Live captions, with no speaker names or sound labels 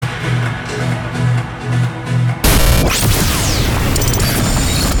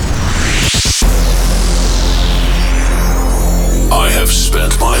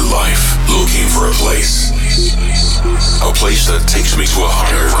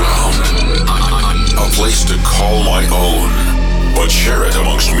place to call my own, but share it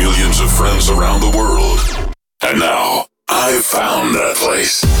amongst millions of friends around the world. And now, I've found that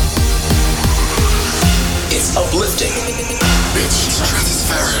place. It's uplifting. It's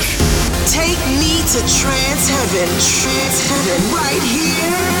stratospheric. Take me to trance heaven, right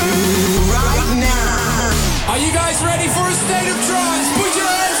here, right now. Are you guys ready for a state of trance? Put your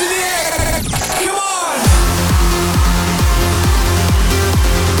hands in the air. Come on.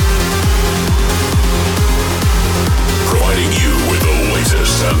 Providing you with the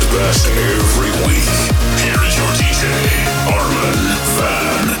latest and best every week. Here is your DJ, Armin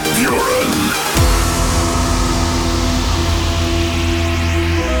van Buuren.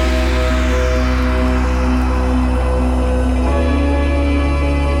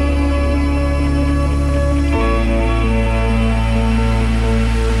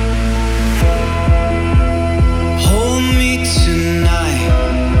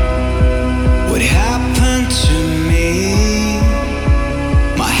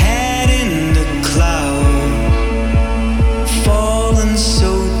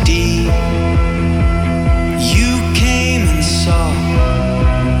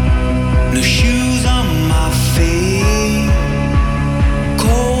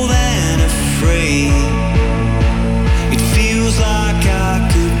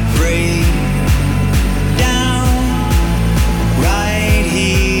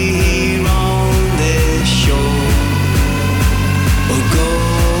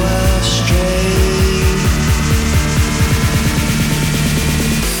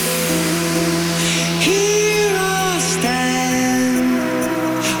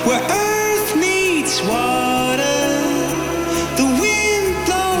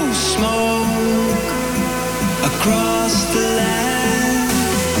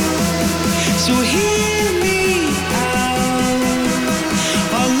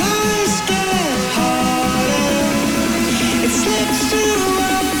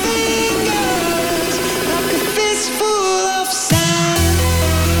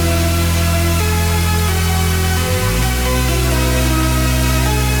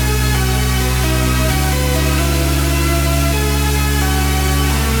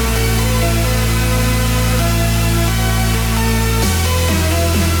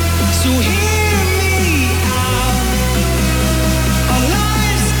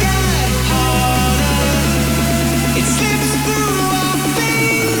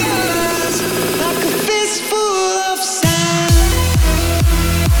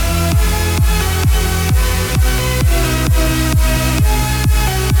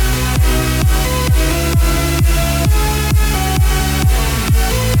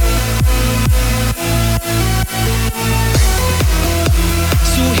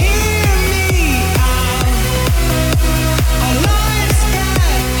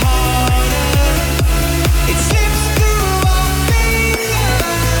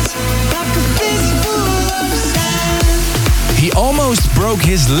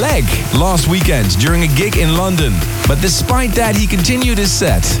 His leg last weekend during a gig in London, but despite that he continued his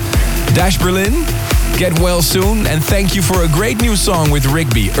set. Dash Berlin, get well soon, and thank you for a great new song with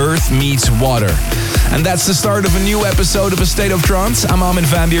Rigby, Earth Meets Water. And that's the start of a new episode of A State of Trance. I'm Armin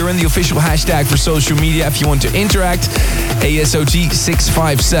van Buuren, the official hashtag for social media if you want to interact,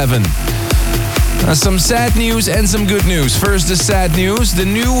 ASOT657. Some sad news and some good news. First, the sad news. The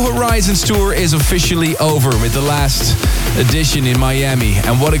New Horizons tour is officially over with the last edition in Miami.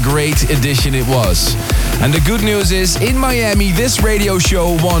 And what a great edition it was. And the good news is, in Miami, this radio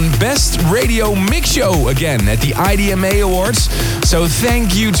show won Best Radio Mix Show again at the IDMA Awards. So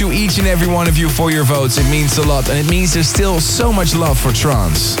thank you to each and every one of you for your votes. It means a lot, and it means there's still so much love for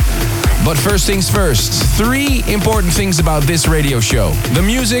trance. But first things first, 3 important things about this radio show. The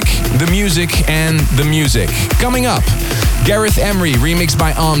music, and the music. Coming up, Gareth Emery remixed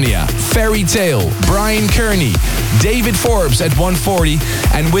by Omnia, Fairy Tale, Brian Kearney, David Forbes at 1:40,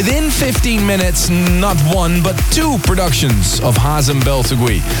 and within 15 minutes, not 1 but 2 productions of Hazem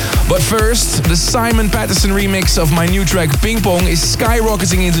Beltagui. But first, the Simon Patterson remix of my new track Ping Pong is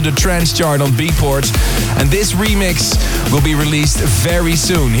skyrocketing into the trance chart on Beatport, and this remix will be released very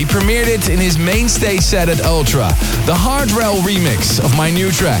soon. He premiered it in his main stage set at Ultra, the Hard Rail remix of my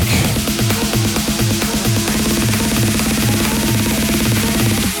new track.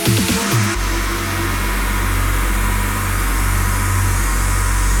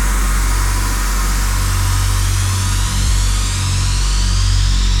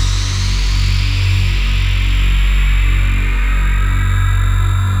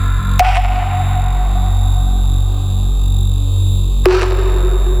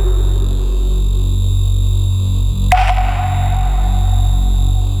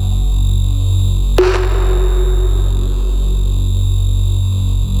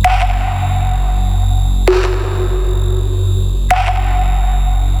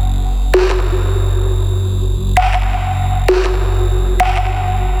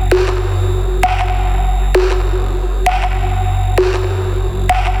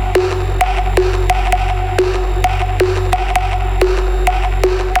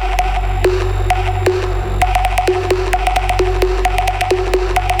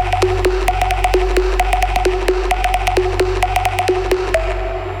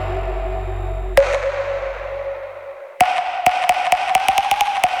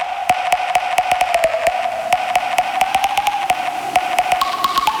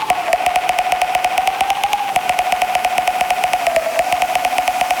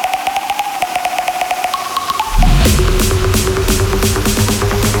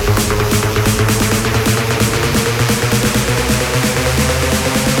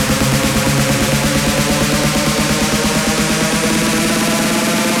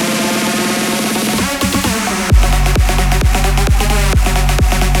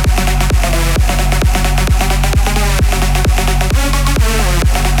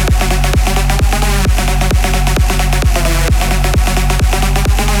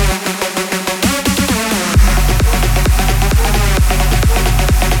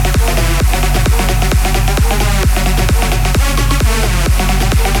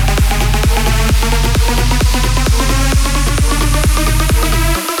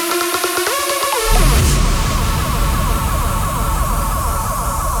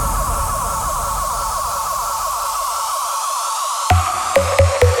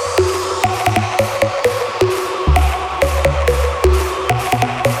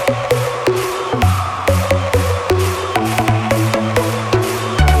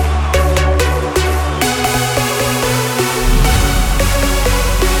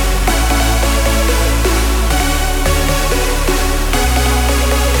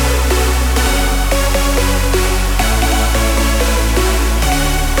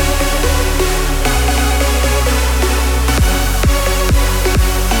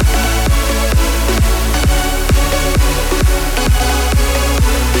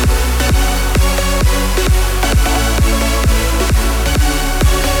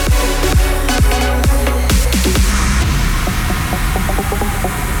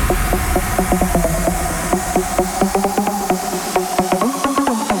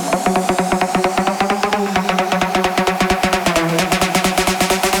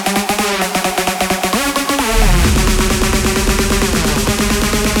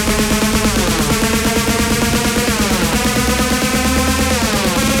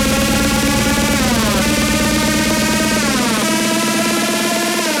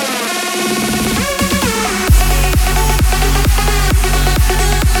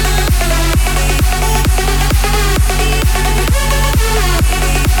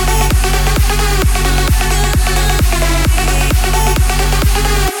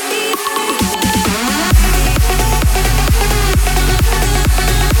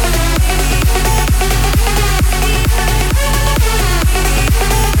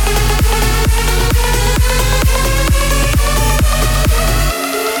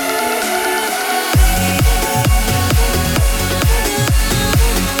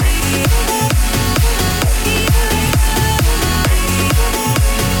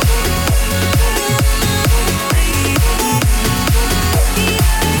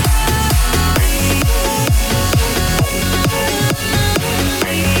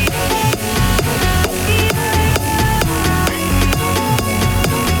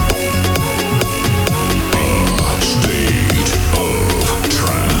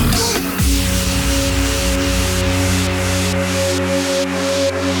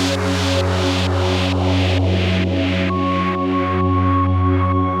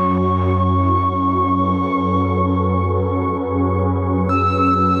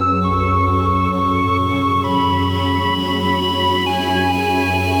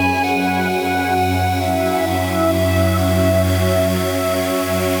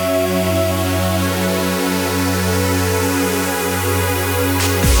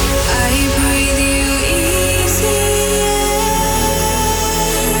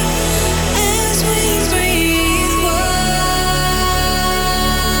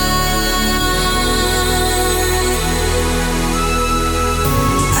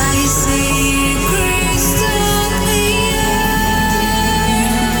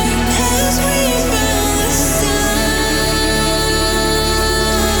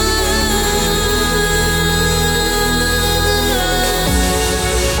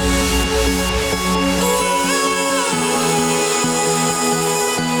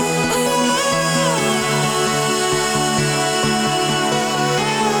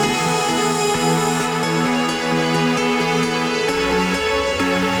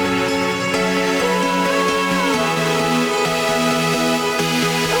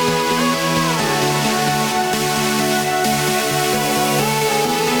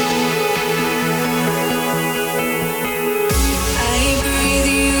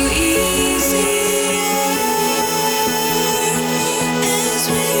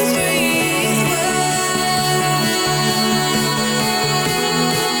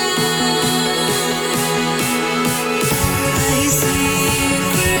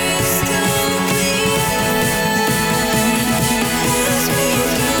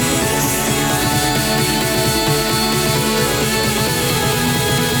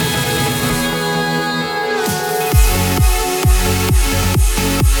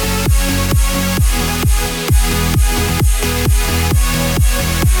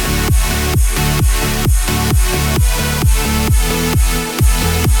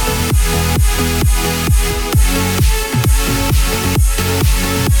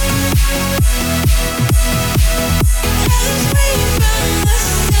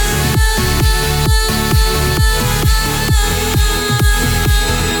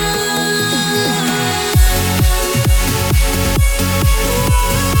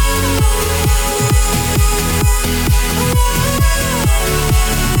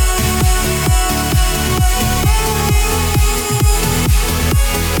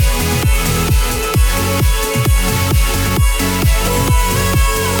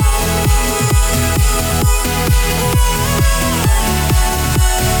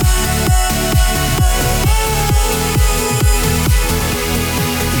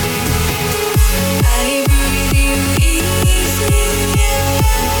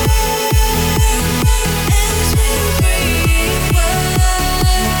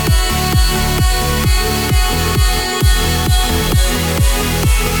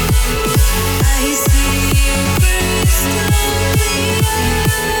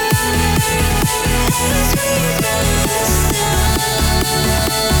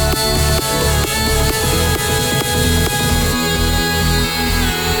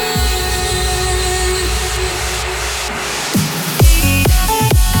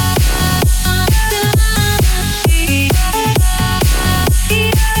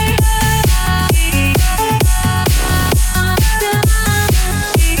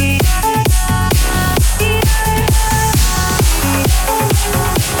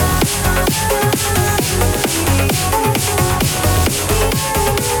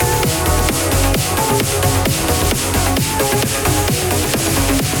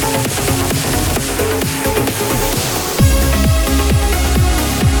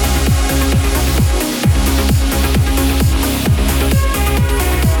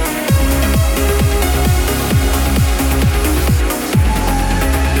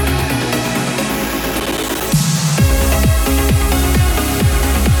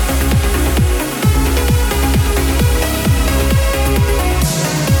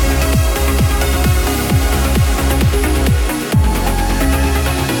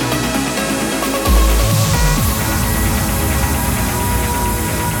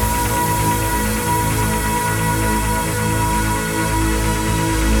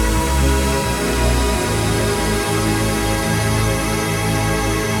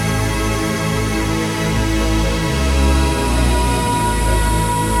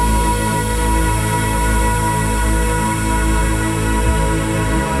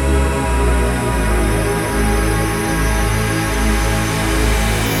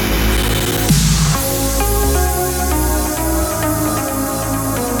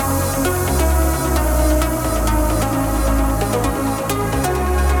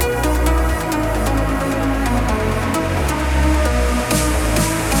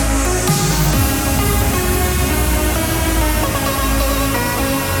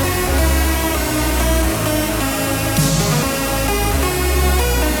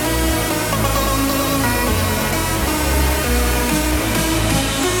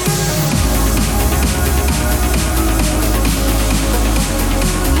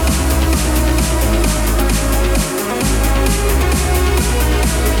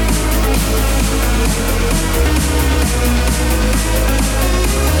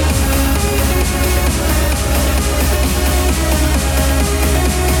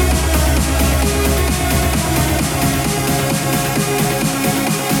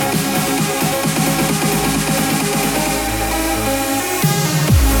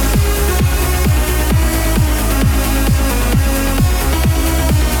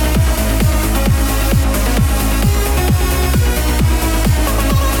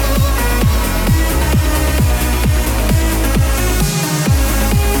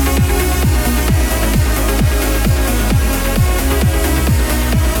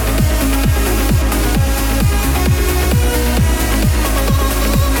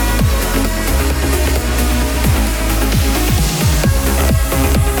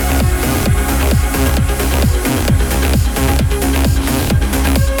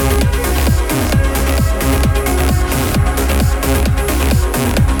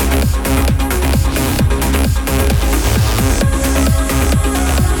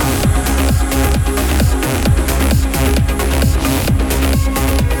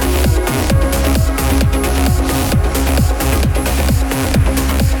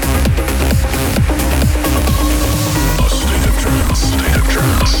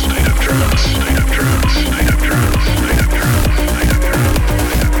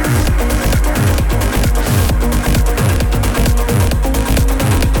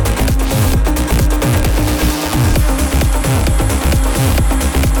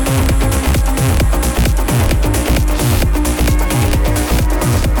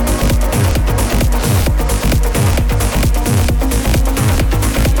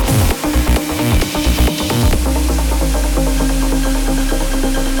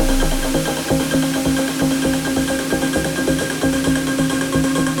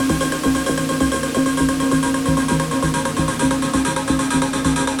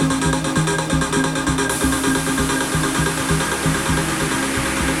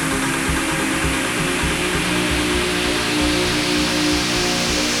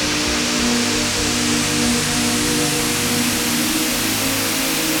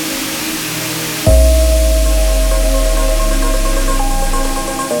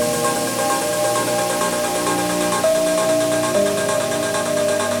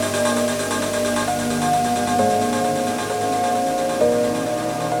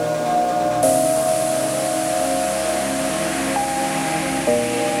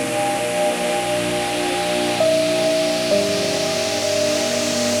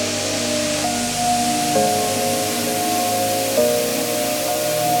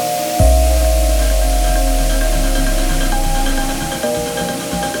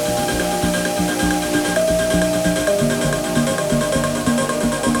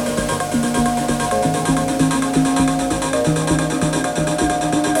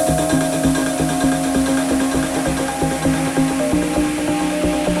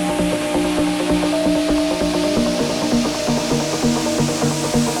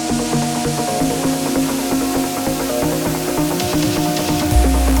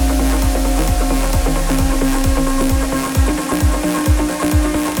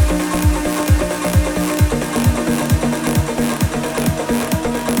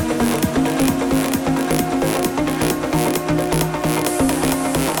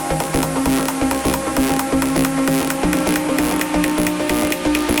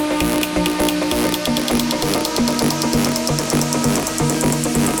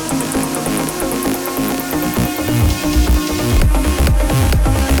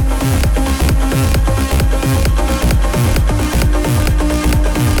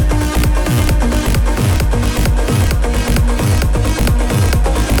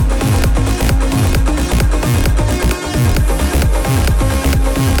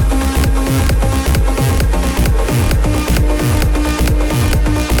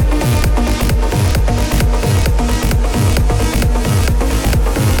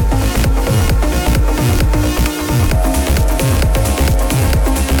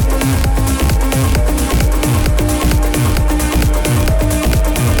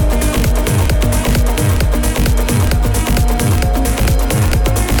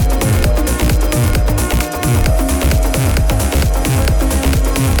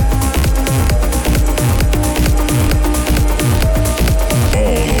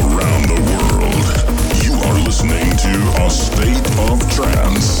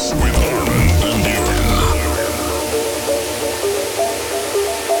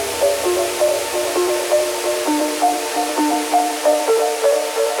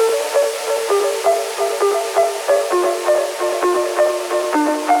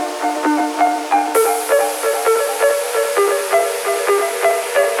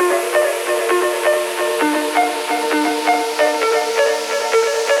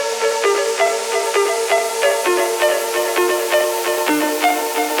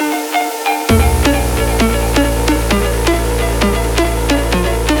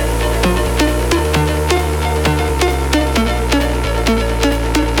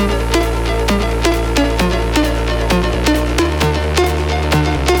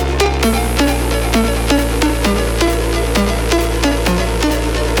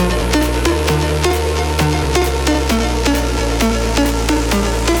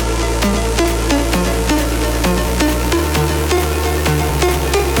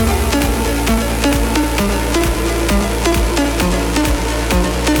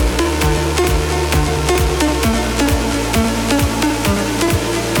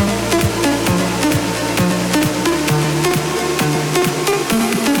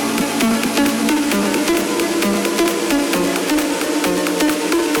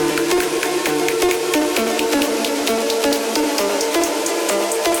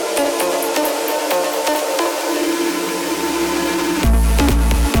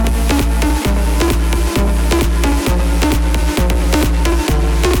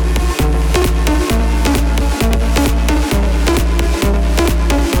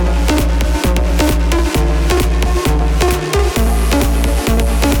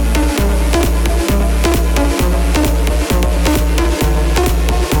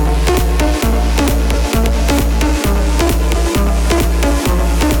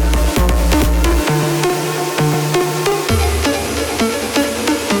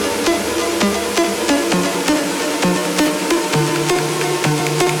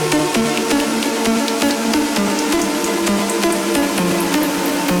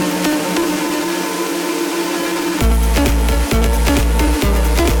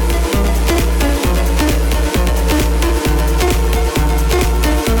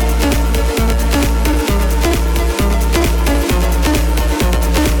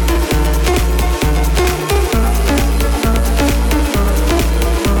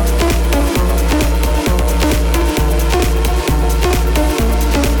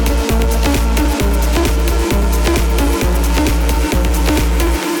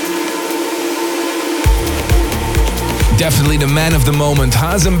 definitely the man of the moment.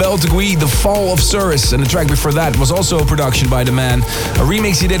 Hazem Beltegui, The Fall of Surus. And the track before that was also a production by the man. A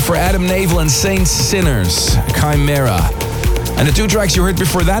remix he did for Adam Navel and Saints Sinners, Chimera. And the two tracks you heard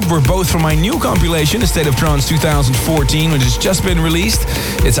before that were both from my new compilation, A State of Trance 2014, which has just been released.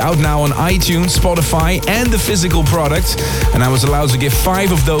 It's out now on iTunes, Spotify, and the physical product. And I was allowed to give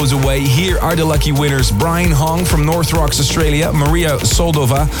 5 of those away. Here are the lucky winners. Brian Hong from North Rocks, Australia. Maria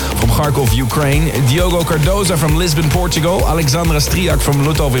Soldova from Kharkov, Ukraine. Diogo Cardoza from Lisbon, Portugal. Alexandra Striak from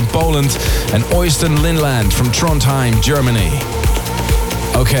Lutov in Poland. And Oysten Linland from Trondheim, Germany.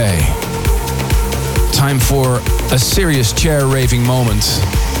 Okay. Time for a serious chair-raving moment.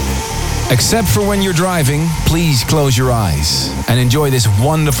 Except for when you're driving, please close your eyes and enjoy this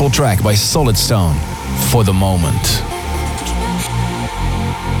wonderful track by Solid Stone, For the Moment.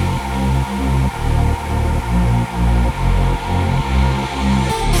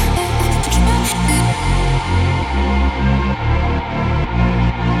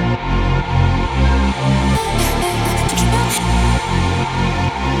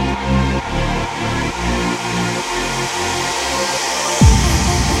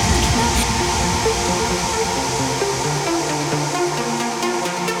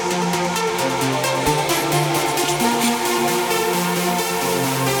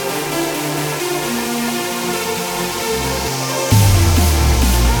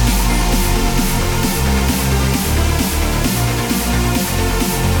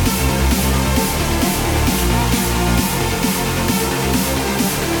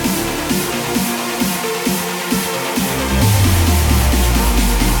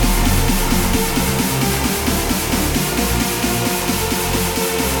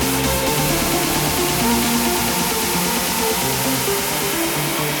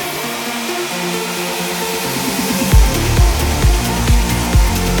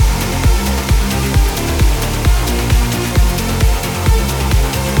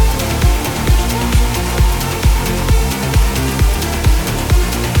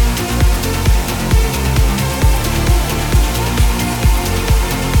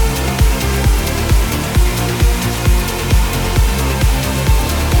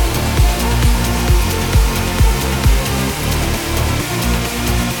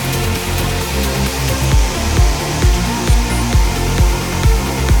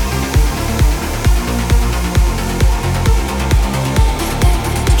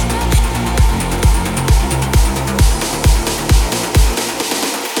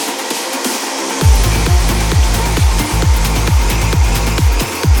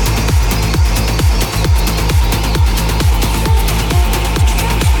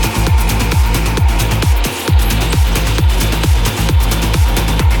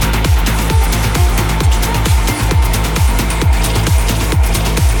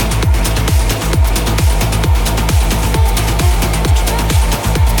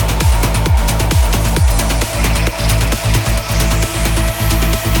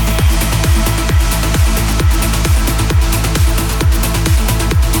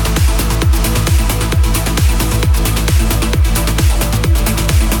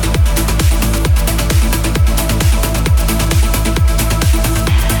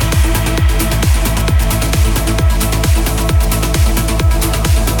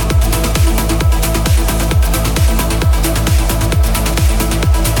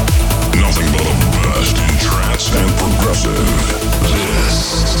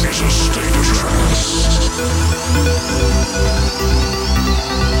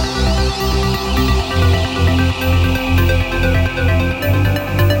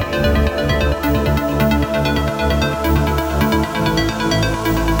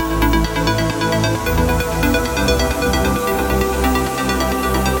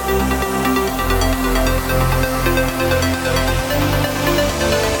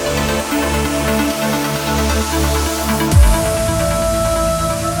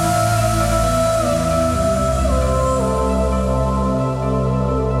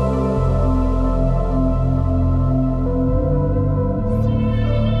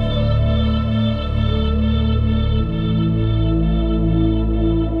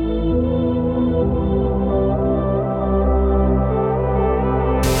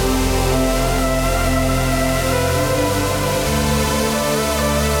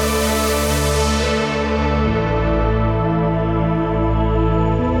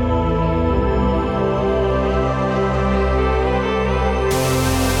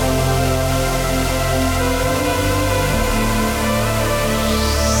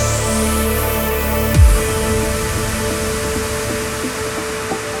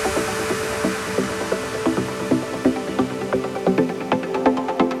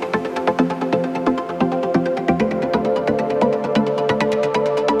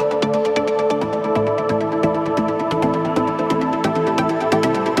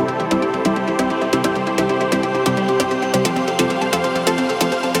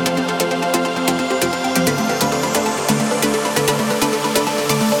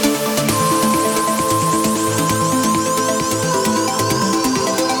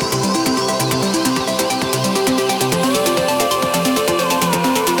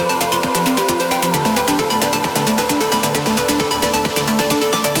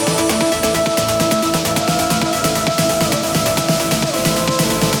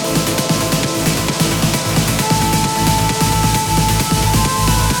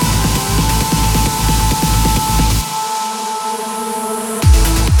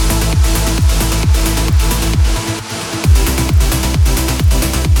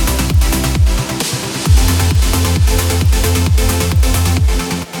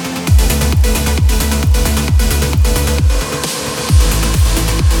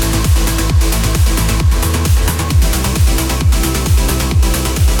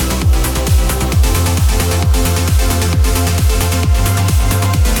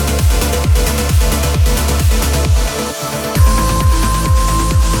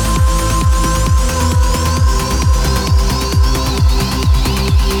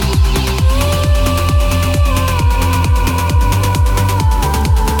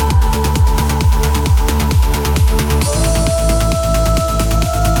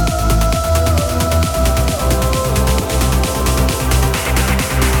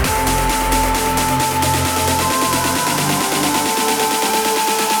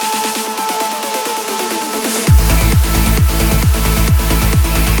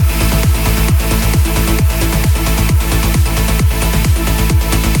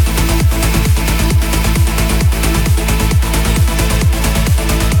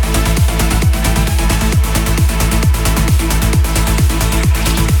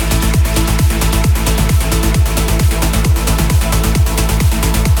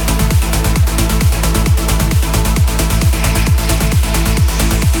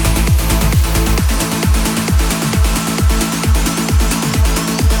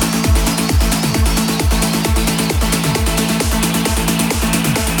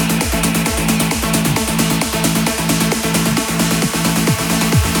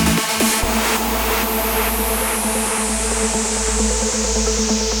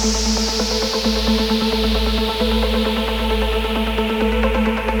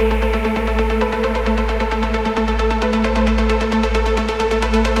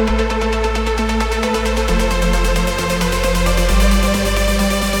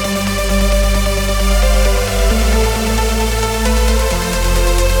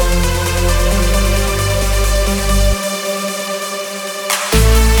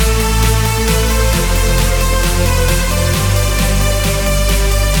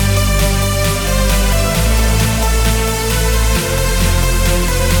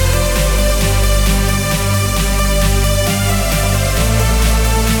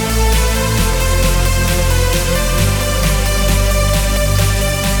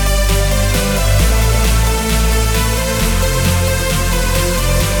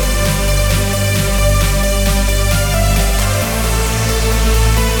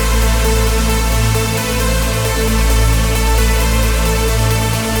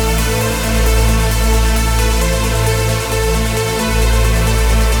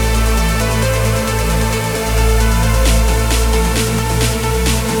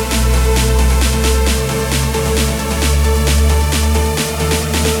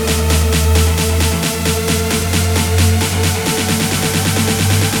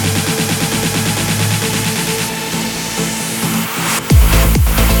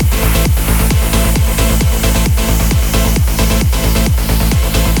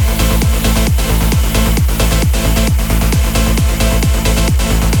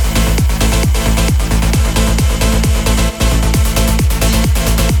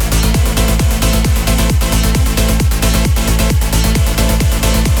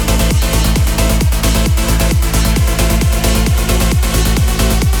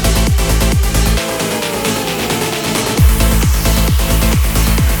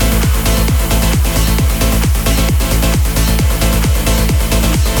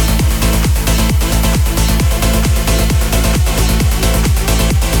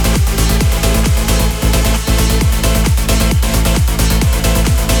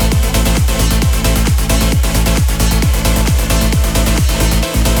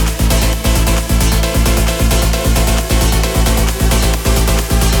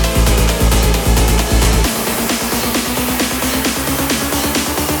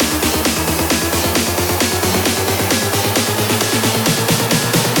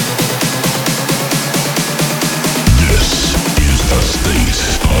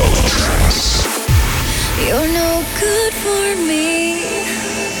 good for me.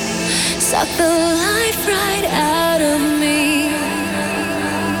 Suck the life right out of me.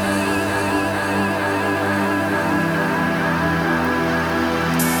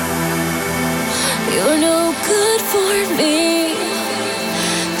 You're no good for me.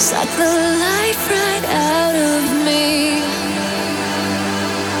 Suck the life right out of me.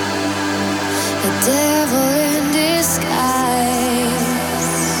 The devil in disguise.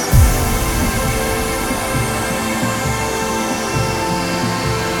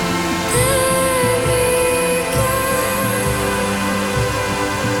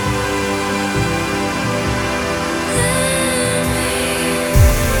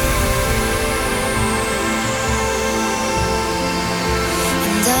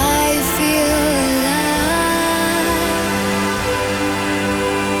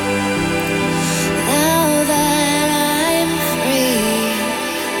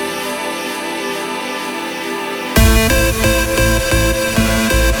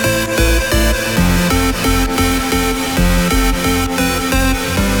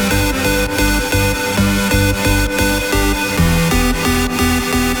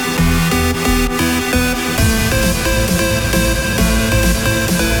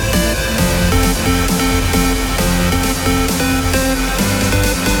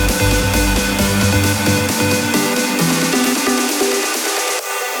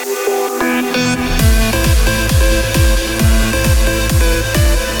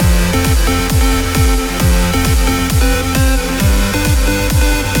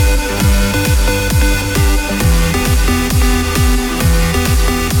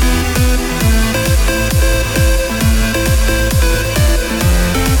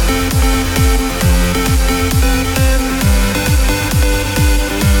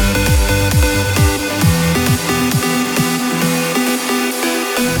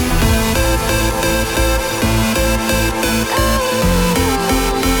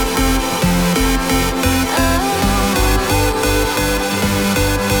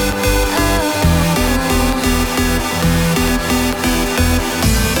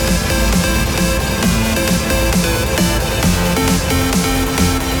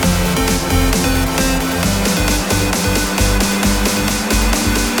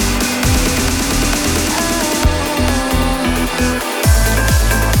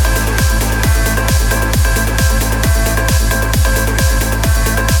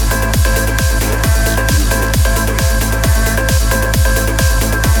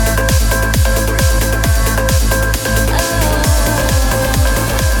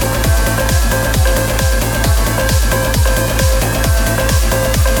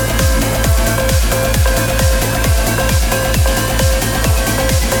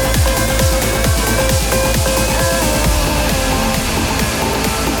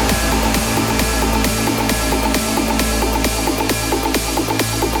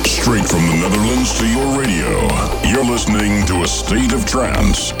 Straight from the Netherlands to your radio, you're listening to A State of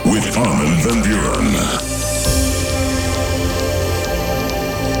Trance with Armin van Buuren.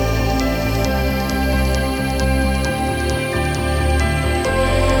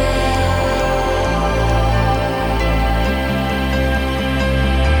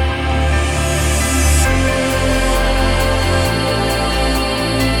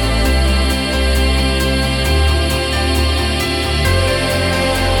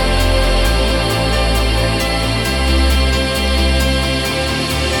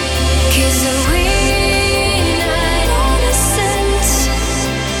 Kiss the wind.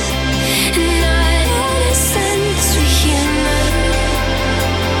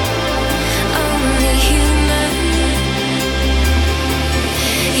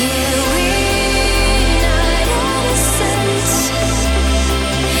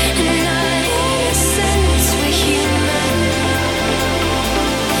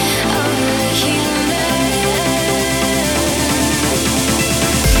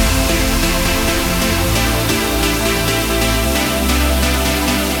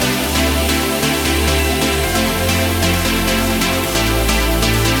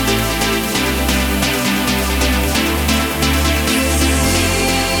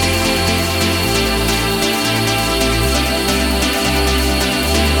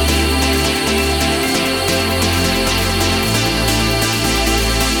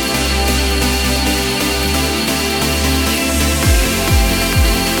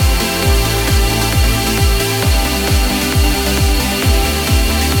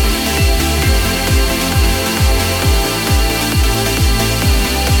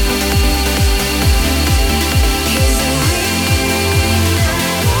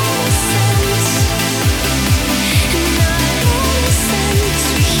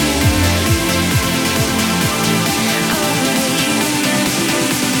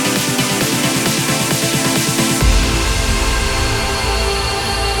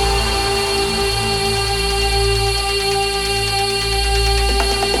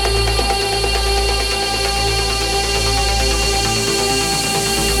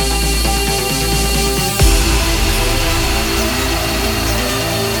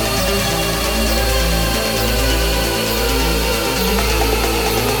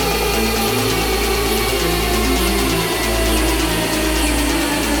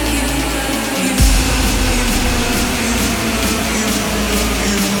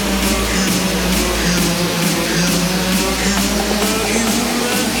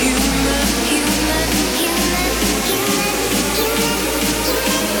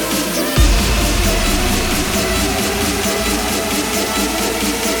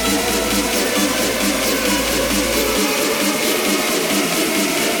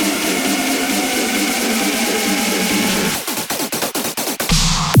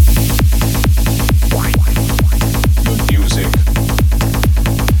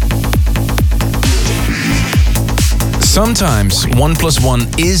 sometimes 1 + 1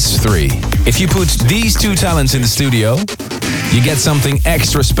 is 3. If you put these two talents in the studio, you get something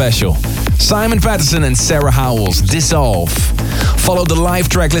extra special. Simon Patterson and Sarah Howells, Dissolve. Follow the live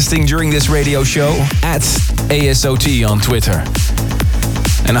track listing during this radio show at ASOT on Twitter.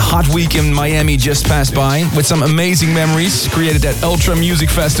 And a hot week in Miami just passed by with some amazing memories created at Ultra Music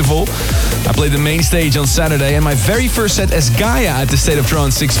Festival. I played the main stage on Saturday and my very first set as Gaia at the State of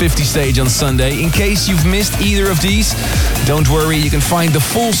Trance 650 stage on Sunday. In case you've missed either of these, don't worry, you can find the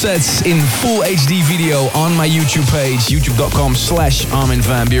full sets in full HD video on my YouTube page, youtube.com/Armin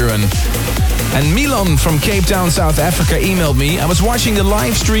van Buuren. And Milan from Cape Town, South Africa emailed me. I was watching the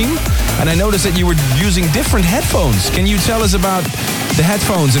live stream and I noticed that you were using different headphones. Can you tell us about the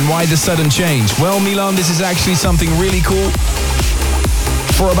headphones and why the sudden change? Well, Milan, this is actually something really cool.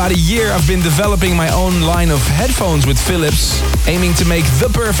 For about a year, I've been developing my own line of headphones with Philips, aiming to make the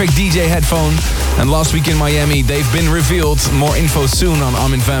perfect DJ headphone. And last week in Miami, they've been revealed. More info soon on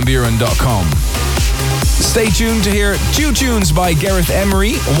ArminVanBuuren.com. Stay tuned to hear 2 tunes by Gareth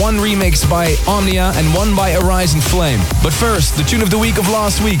Emery, 1 remix by Omnia and 1 by Arise and Flame. But first, the tune of the week of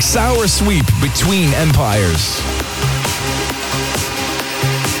last week, Sour Sweep, Between Empires.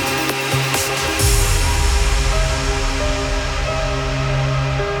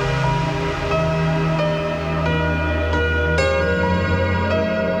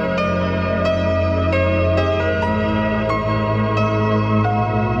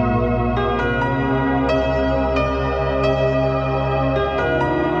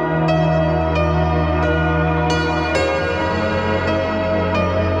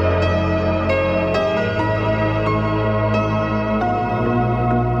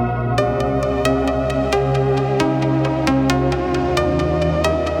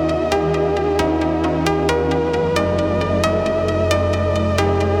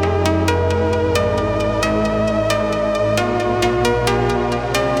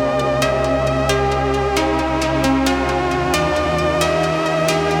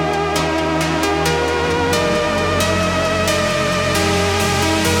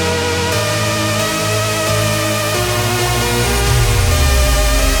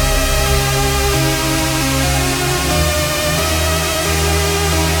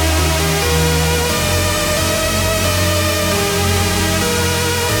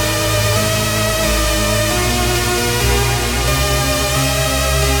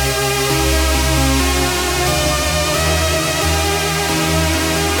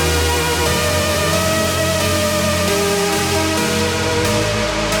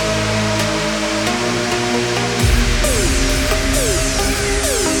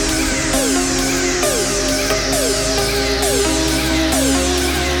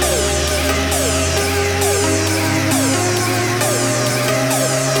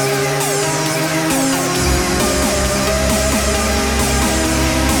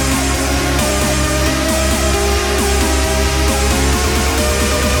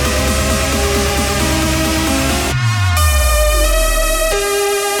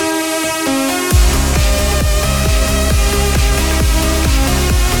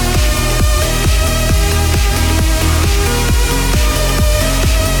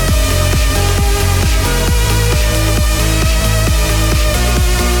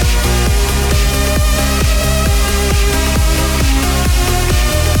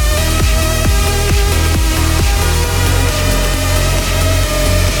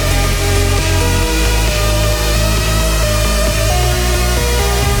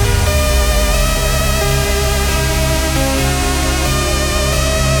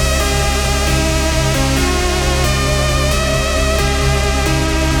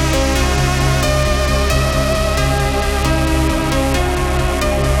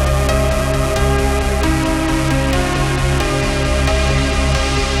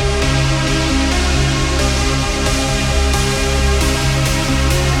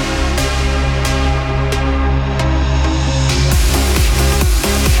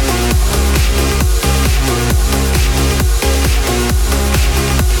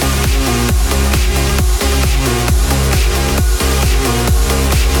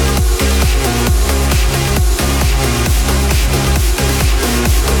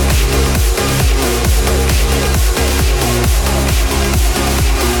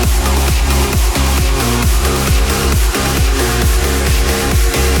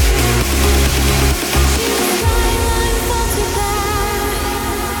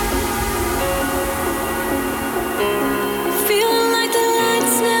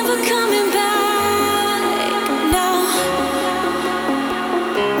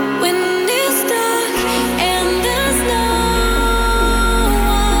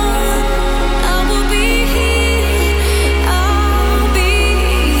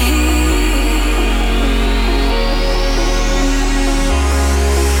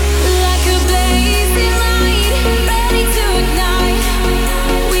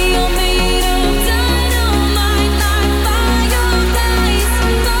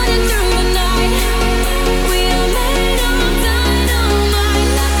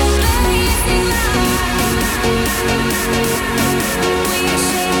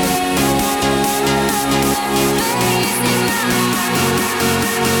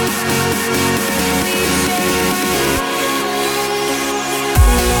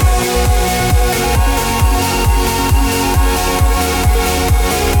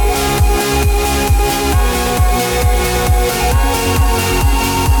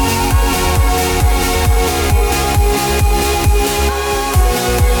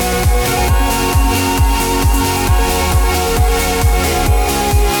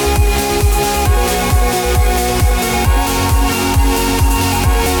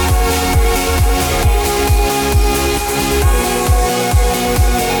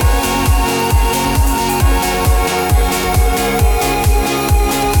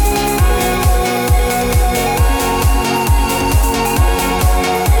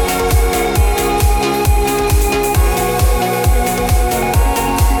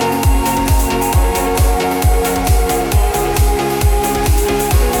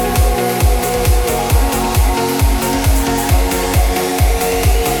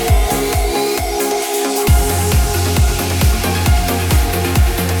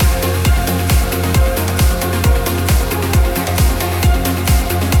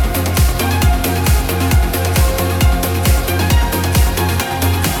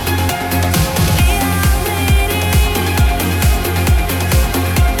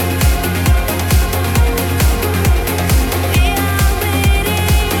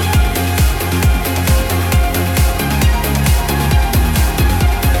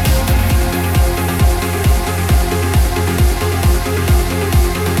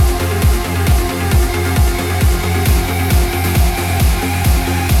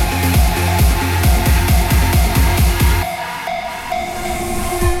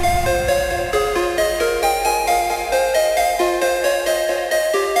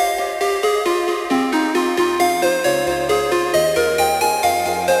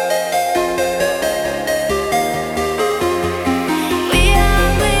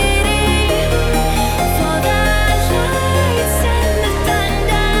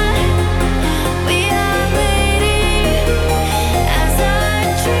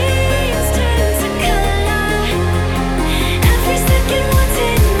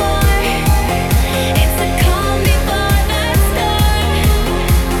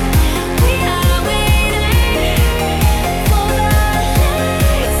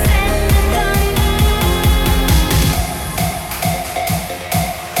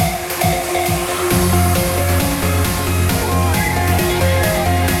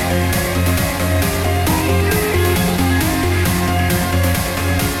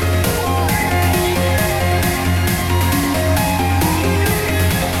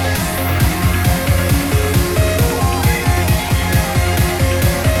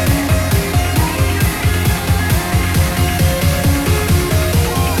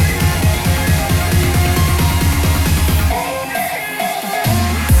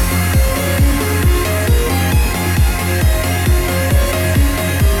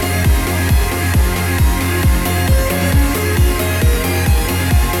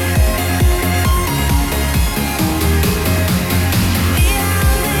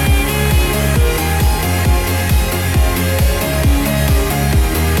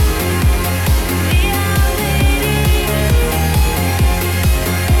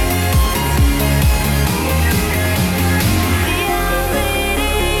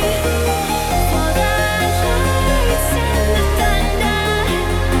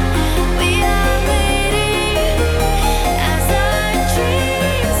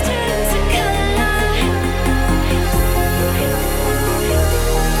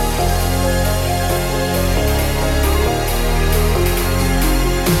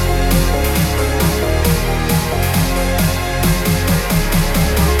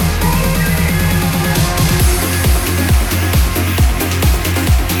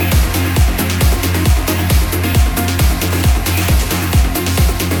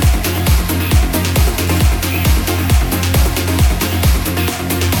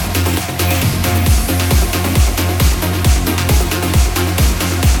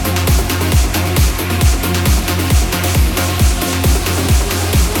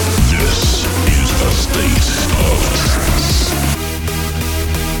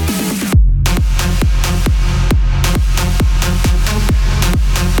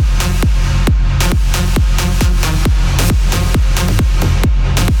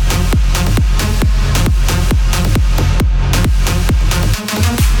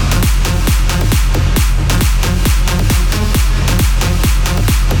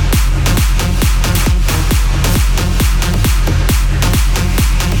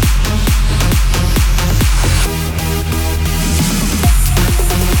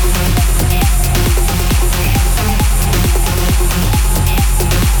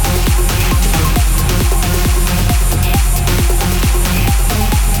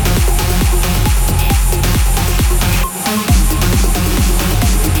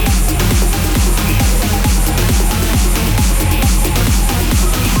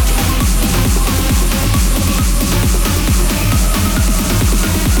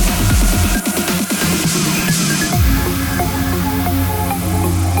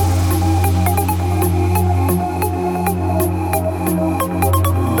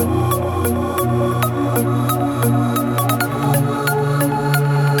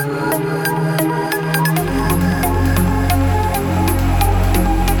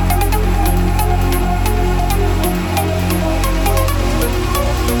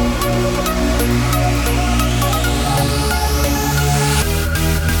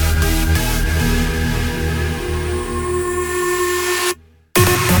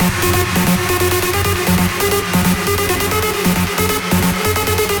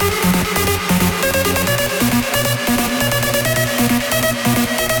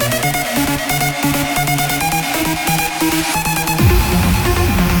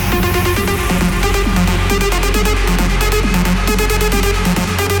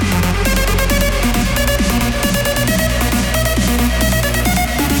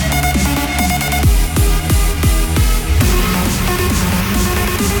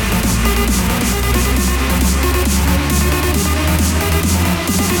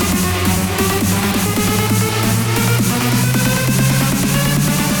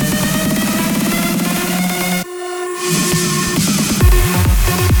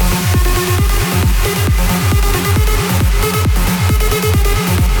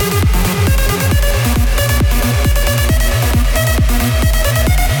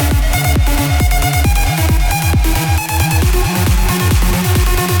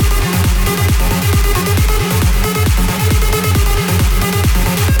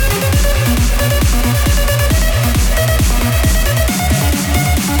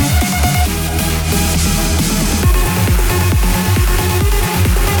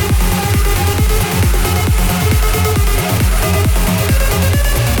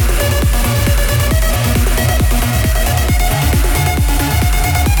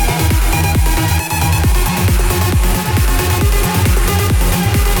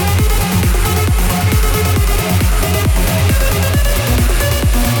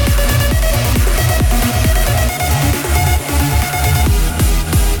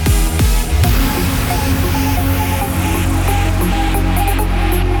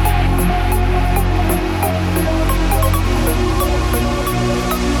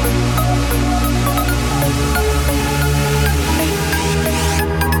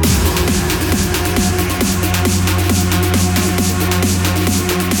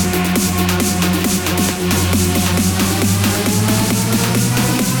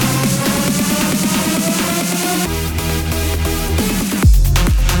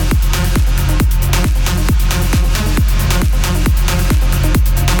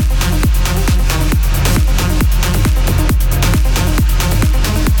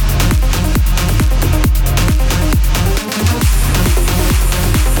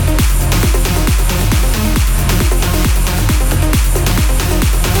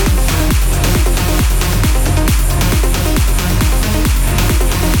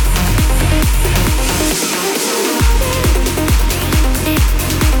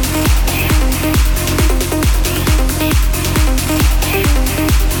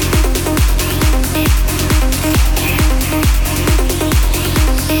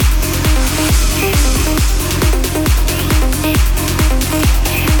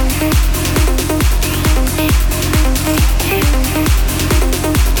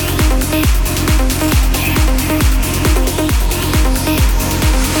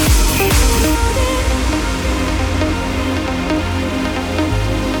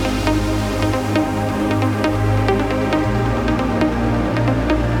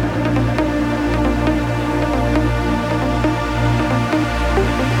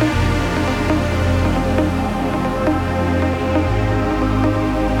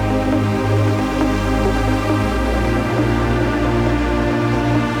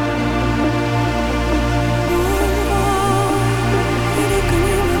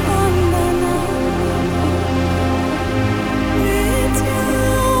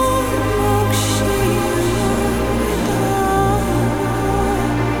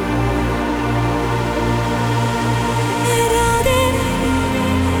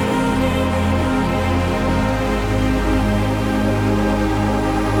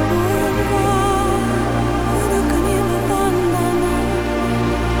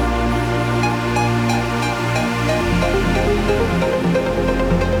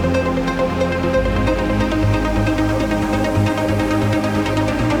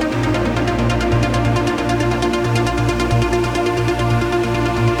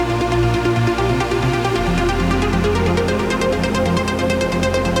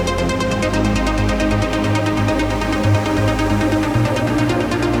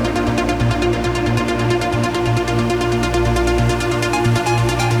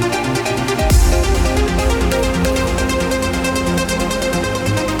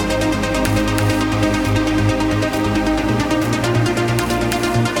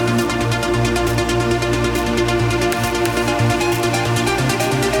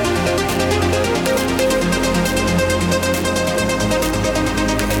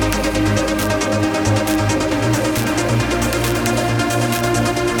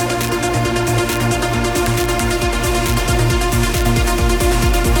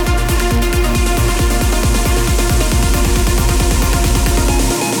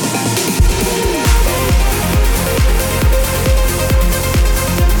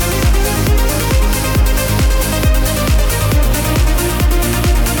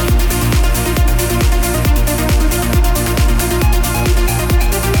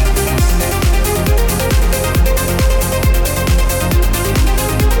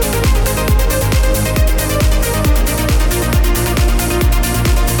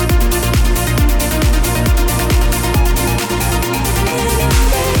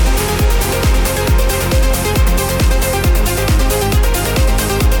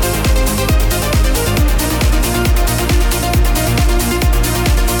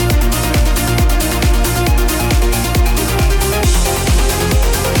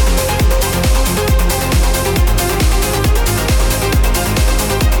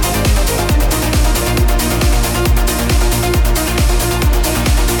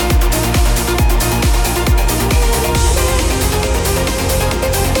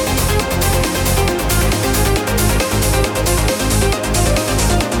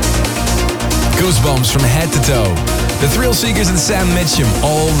 goosebumps from head to toe. The Thrill Seekers and Sam Mitchum,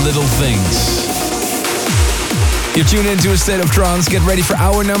 All Little Things. You're tuned into A State of Trance. Get ready for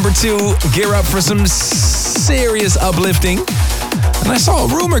hour number 2. Gear up for some serious uplifting. And I saw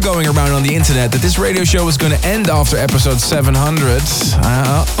a rumor going around on the internet that this radio show was going to end after episode 700.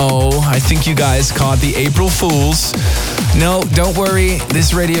 I think you guys caught the April Fools. No, don't worry.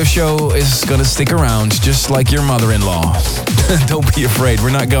 This radio show is going to stick around, just like your mother-in-law. Don't be afraid.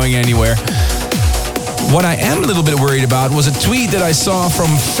 We're not going anywhere. What I am a little bit worried about was a tweet that I saw from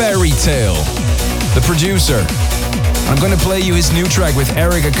Fairy Tale, the producer. I'm going to play you his new track with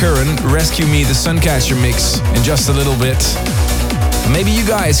Erica Curran, Rescue Me, the Suncatcher mix, in just a little bit. Maybe you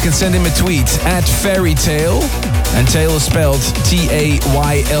guys can send him a tweet at Fairy Tale, and Tale is spelled Tayle.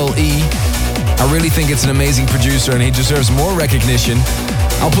 I really think it's an amazing producer and he deserves more recognition.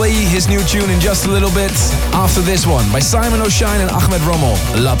 I'll play his new tune in just a little bit after this one by Simon O'Shine and Ahmed Rommel,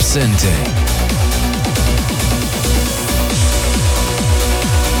 L'Absente.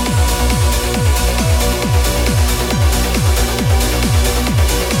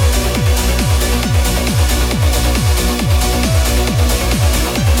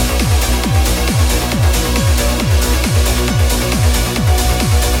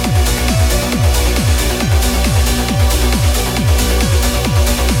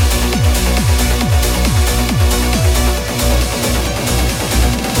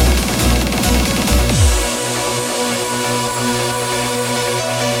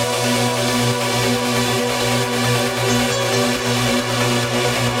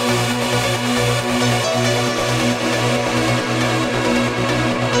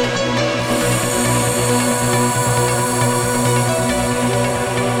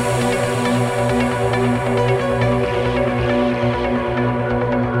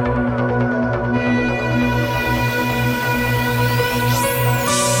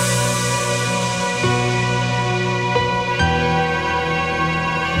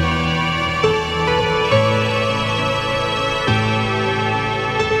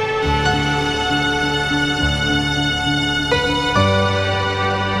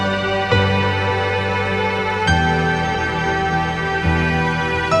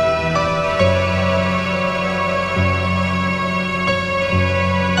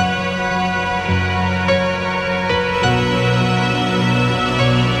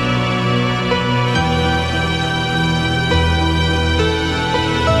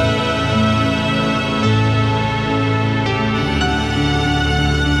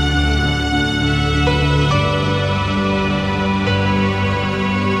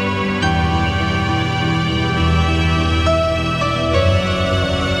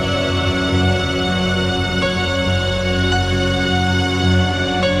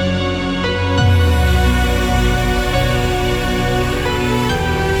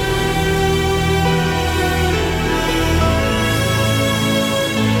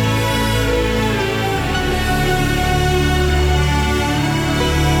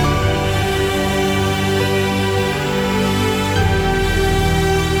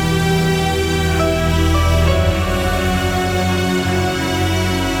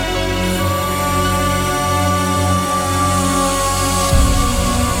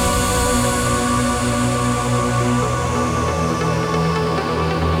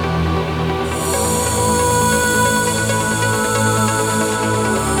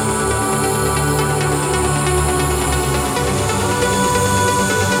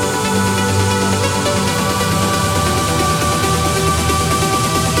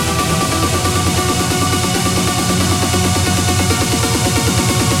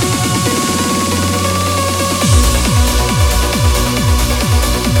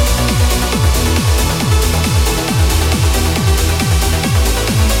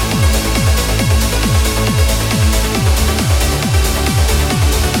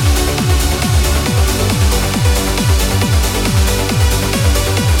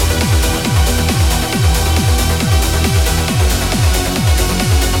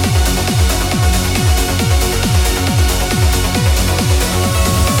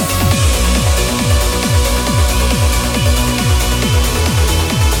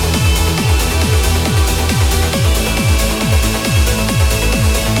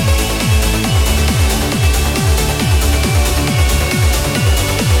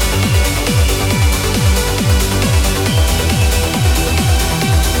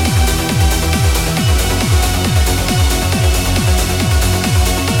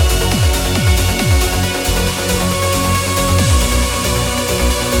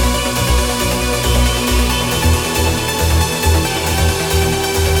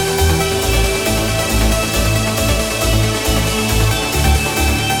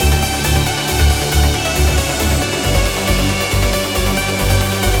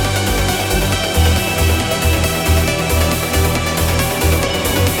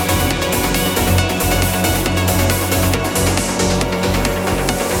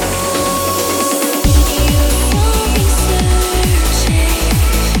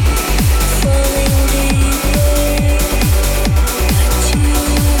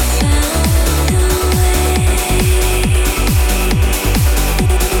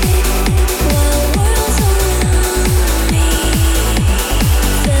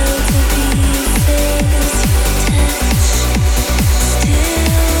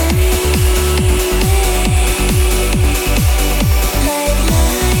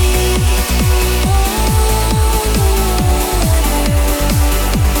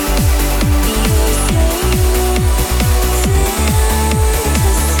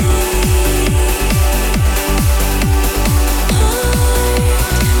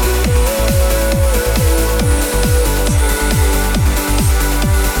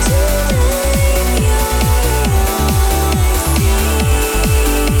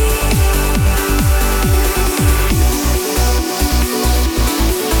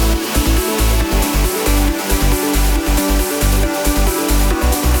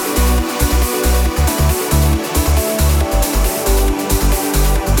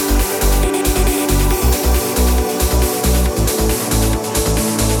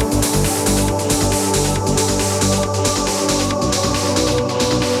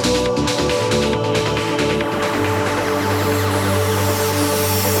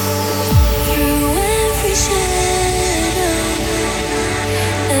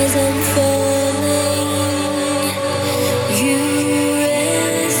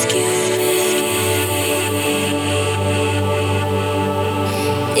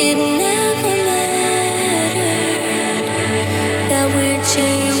 It never mattered that we're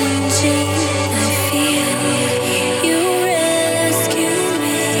changing. I feel you rescue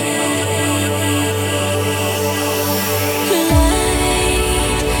me.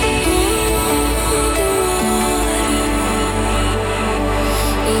 Light on the water,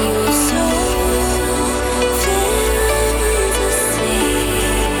 your soul fills the sea.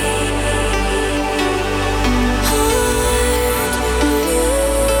 Heart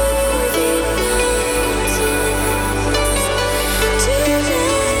moves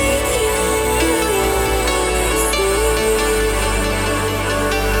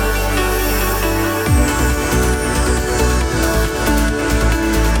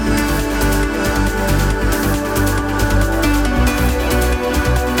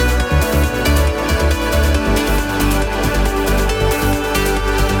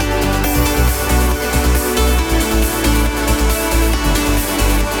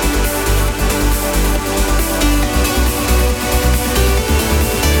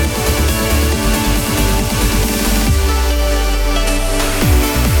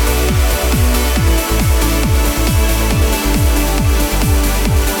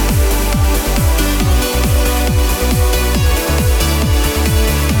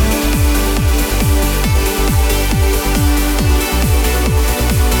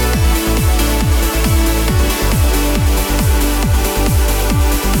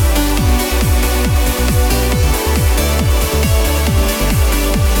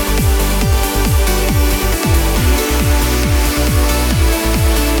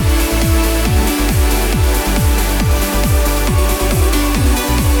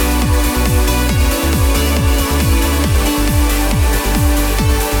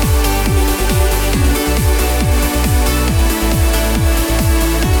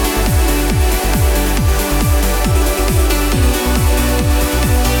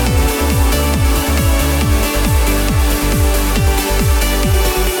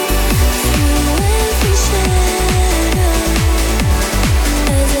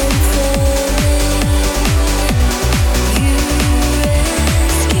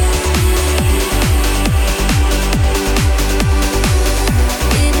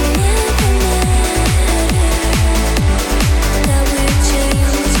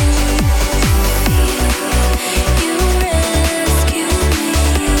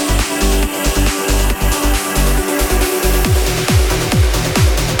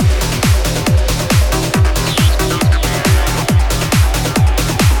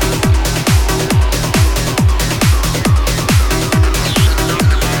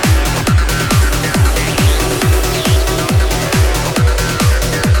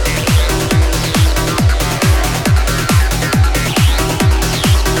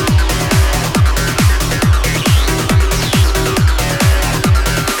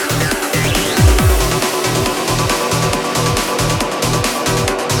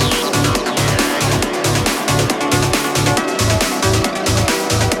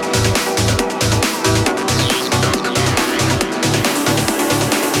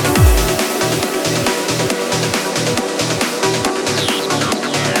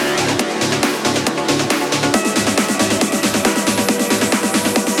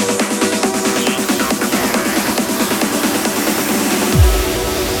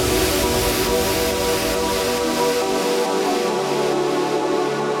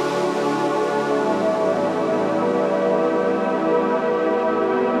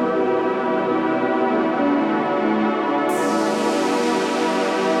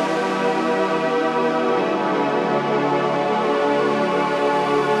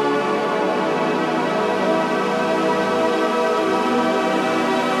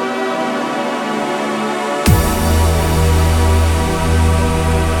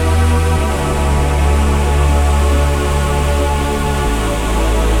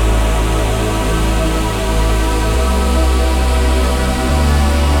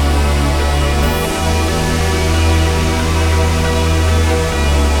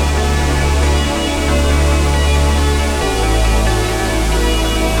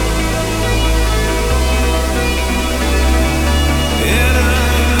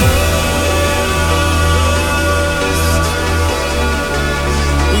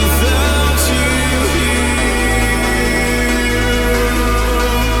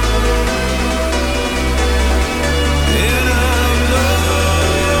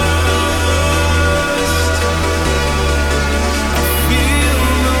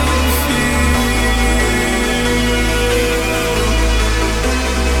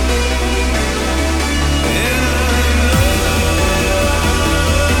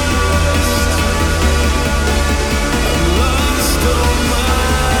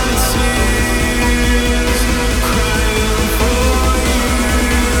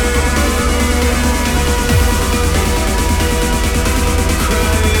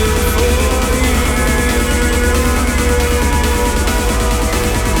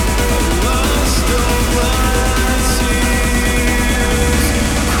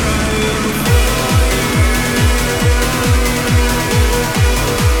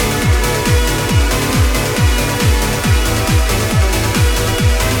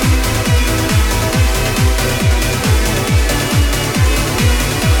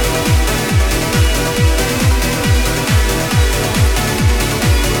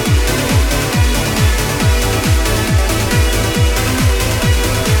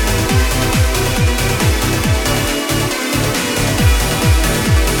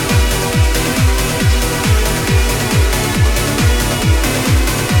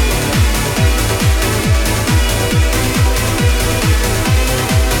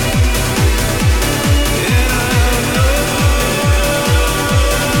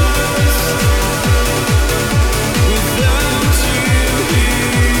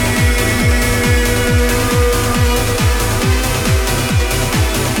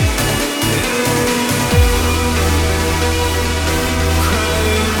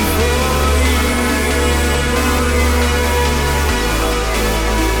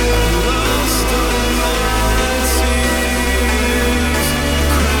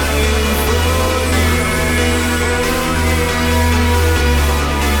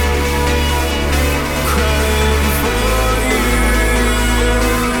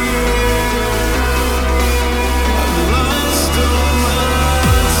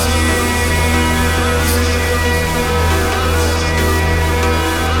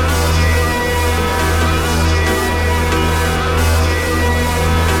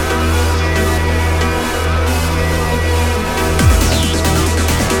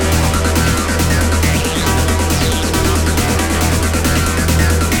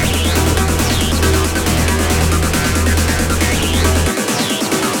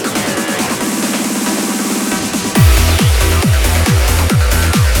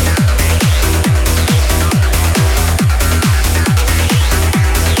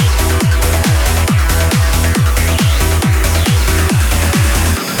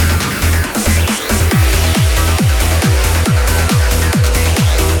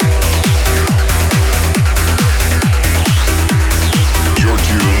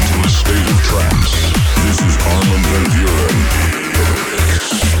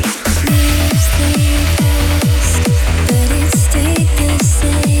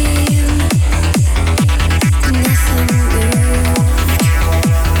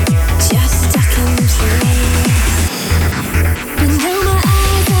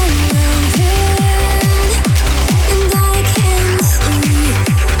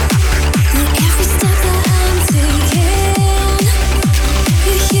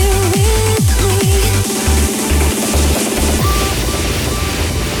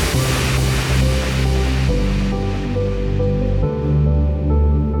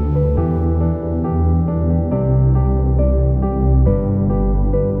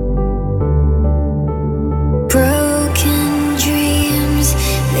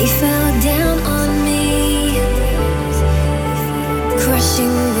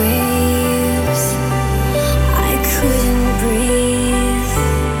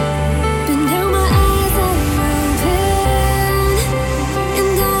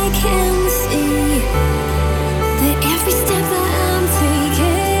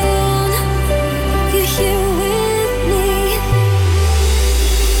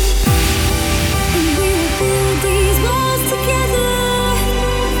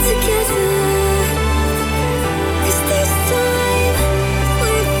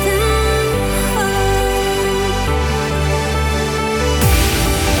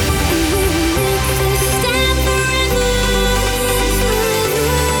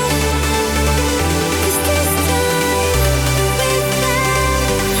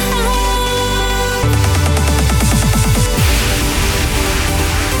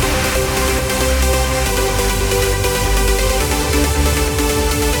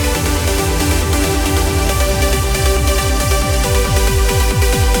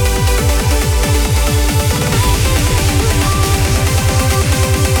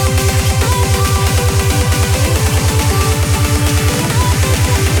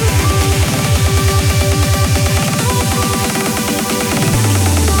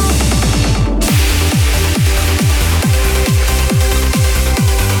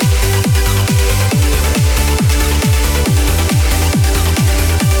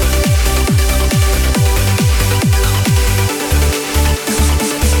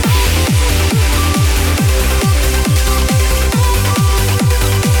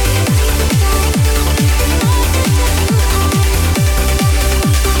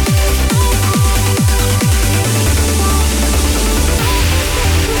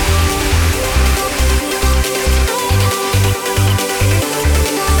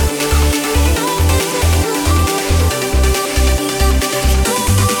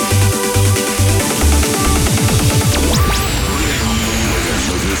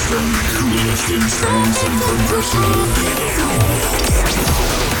You lift in trance and progressive.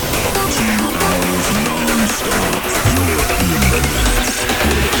 Two hours non-stop. You're in the mix with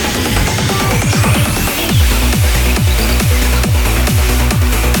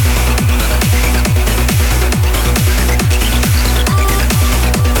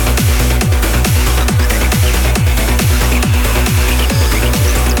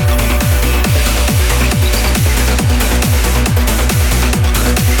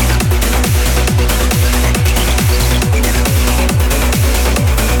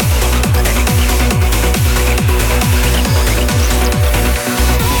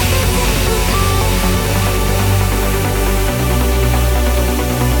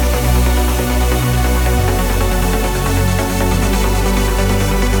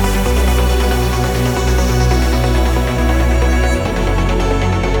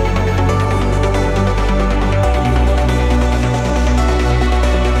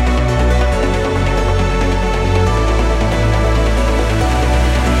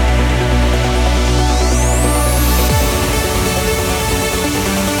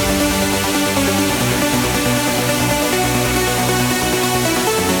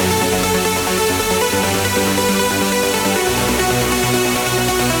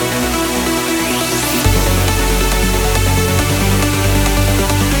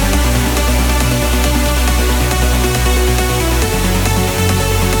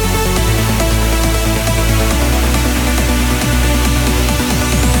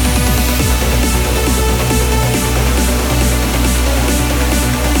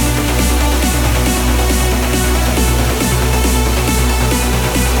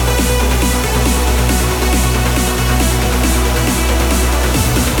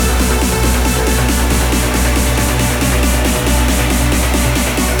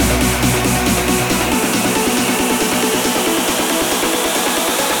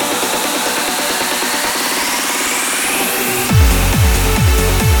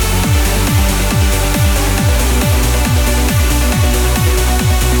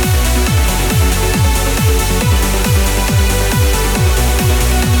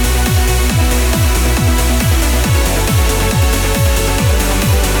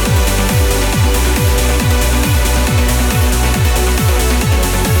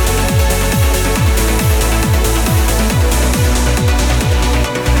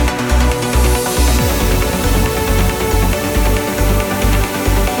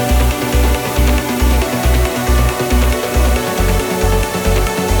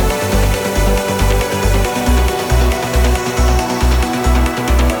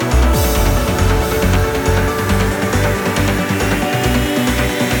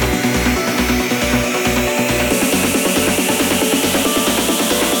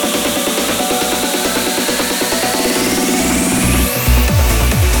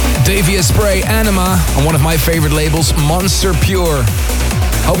Spray Anima on one of my favorite labels, Monster Pure.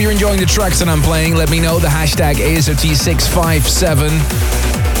 Hope you're enjoying the tracks that I'm playing. Let me know, the hashtag ASOT657.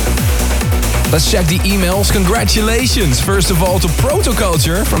 Let's check the emails. Congratulations, first of all, to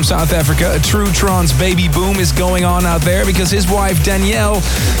Protoculture from South Africa. A true trance baby boom is going on out there because his wife Danielle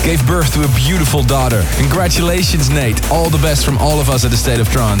gave birth to a beautiful daughter. Congratulations, Nate. All the best from all of us at the State of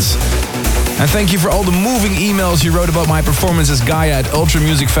Trance. And thank you for all the moving emails you wrote about my performance as Gaia at Ultra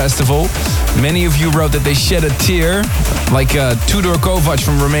Music Festival. Many of you wrote that they shed a tear, like Tudor Kovac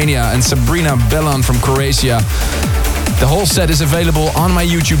from Romania and Sabrina Bellan from Croatia. The whole set is available on my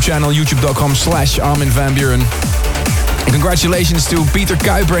YouTube channel, youtube.com/Armin van Buuren. And congratulations to Peter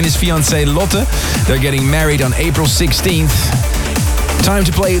Kuiper and his fiancée Lotte. They're getting married on April 16th. Time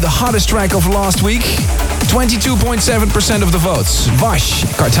to play the hottest track of last week. 22.7% of the votes. Vash,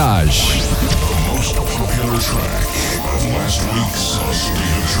 Carthage. the most popular track of last week's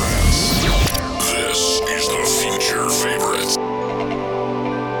State of Trance. This is the Future Favorite.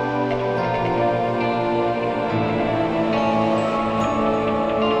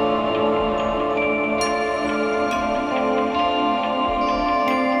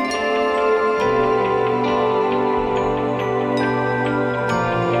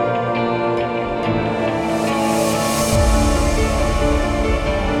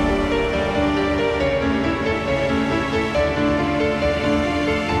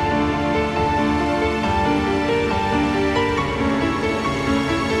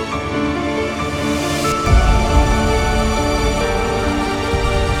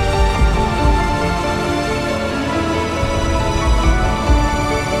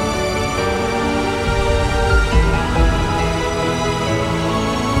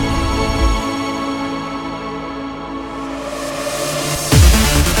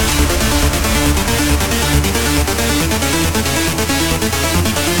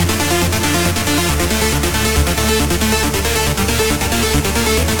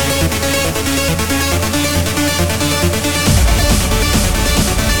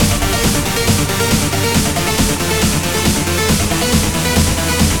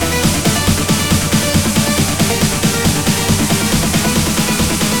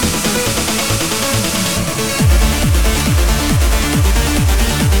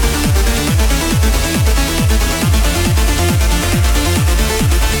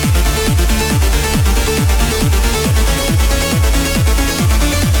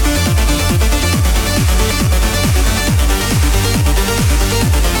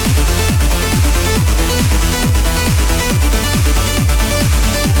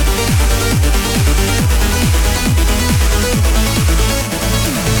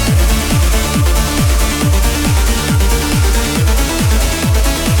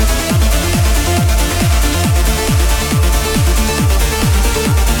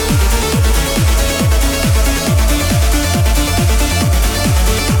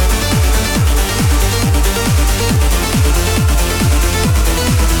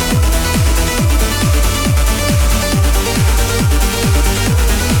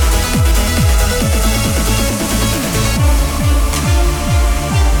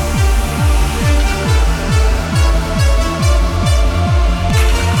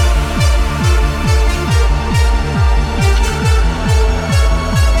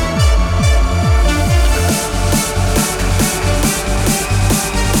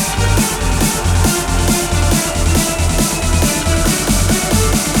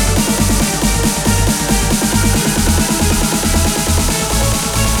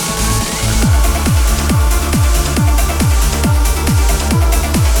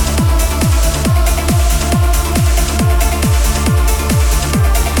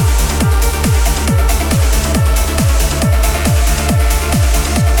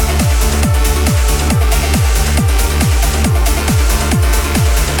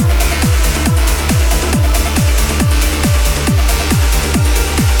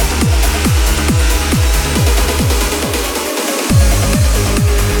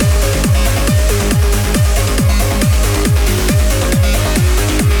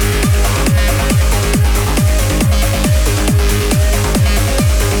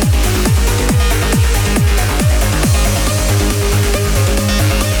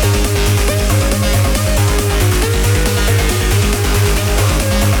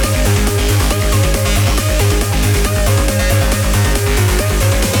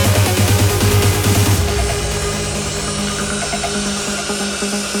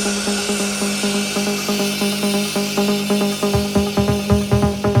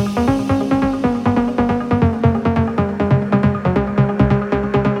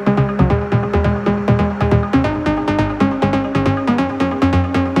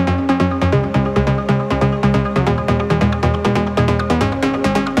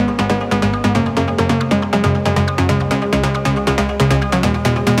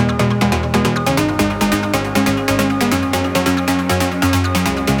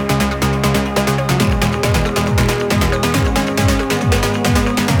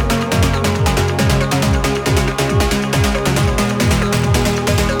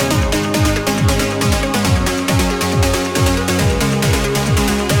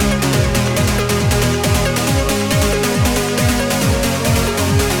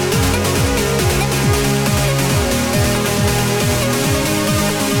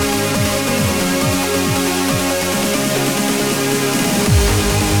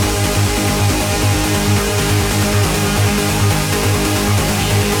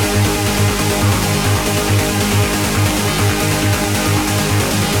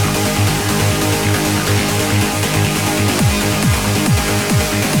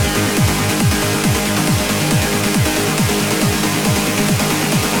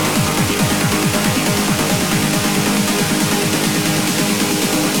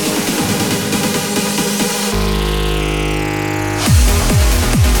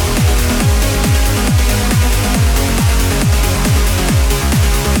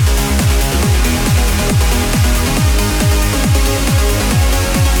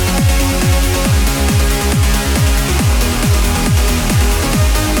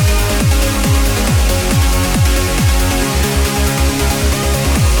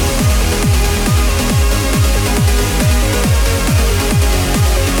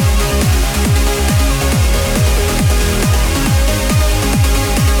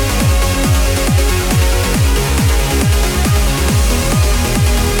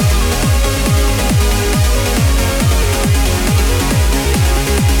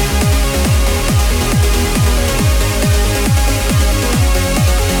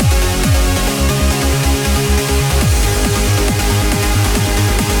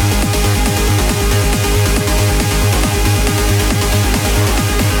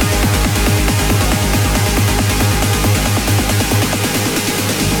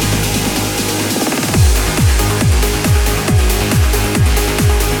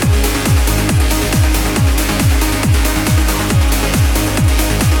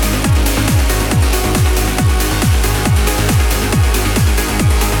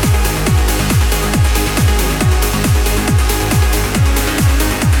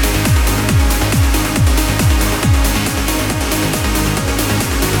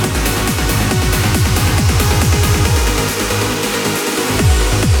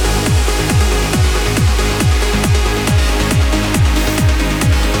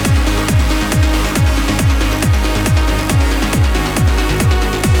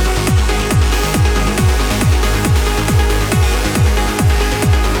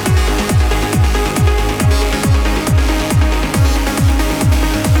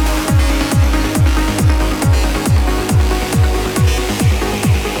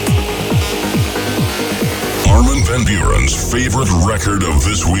 favorite record of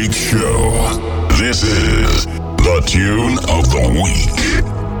this week's show. This is the Tune of the Week.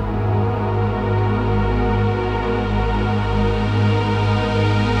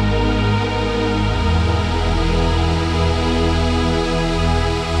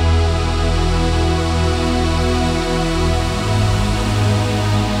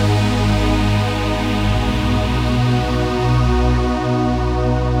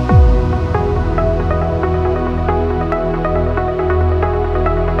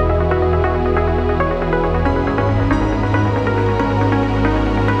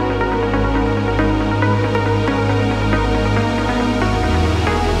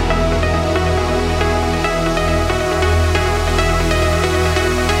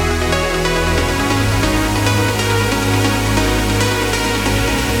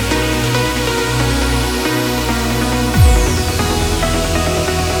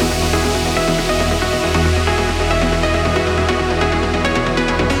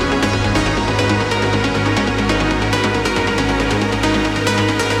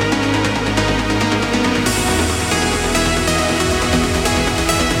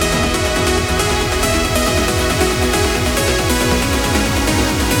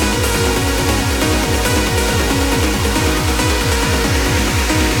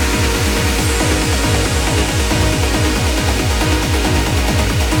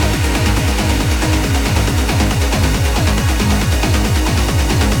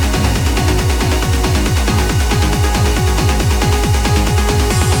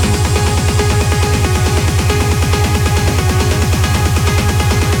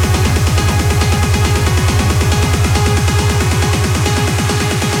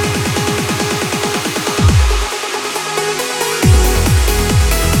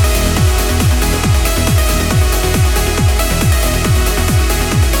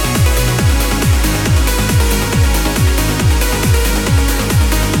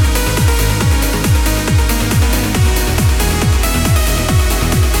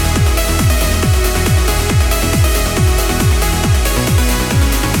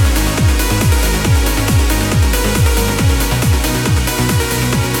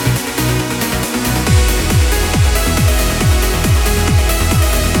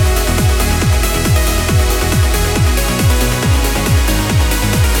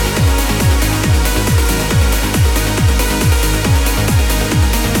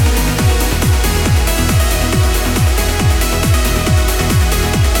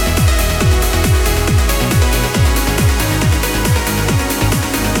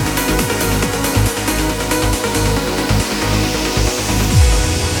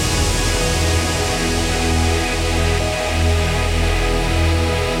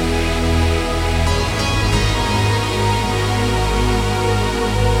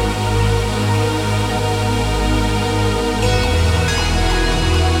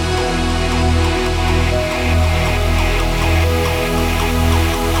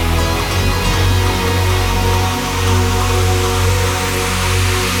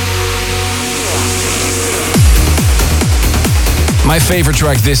 My favorite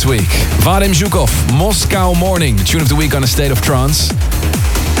track this week, Vadim Zhukov, Moscow Morning, the tune of the week on A State of Trance.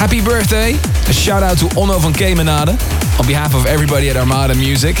 Happy birthday, a shout out to Onno van Kemenade on behalf of everybody at Armada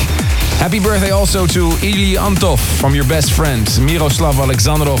Music. Happy birthday also to Ili Antov from your best friend, Miroslav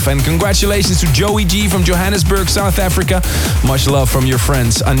Alexandrov. And congratulations to Joey G from Johannesburg, South Africa. Much love from your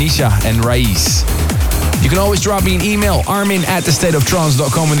friends, Anisha and Raiz. You can always drop me an email,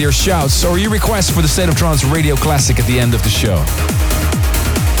 armin@thestateoftrance.com with your shouts or your requests for the State of Trance Radio Classic at the end of the show.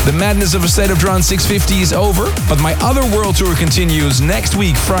 The madness of A State of Trance 650 is over, but my other world tour continues next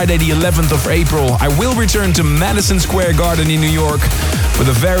week, Friday the 11th of April. I will return to Madison Square Garden in New York for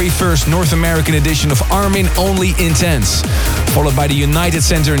the very first North American edition of Armin Only Intense, followed by the United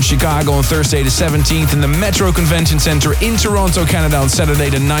Center in Chicago on Thursday the 17th and the Metro Convention Center in Toronto, Canada on Saturday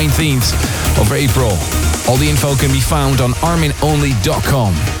the 19th of April. All the info can be found on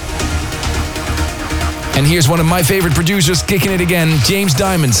arminonly.com. And here's one of my favorite producers kicking it again, James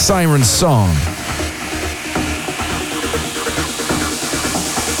Diamond's Siren's Song.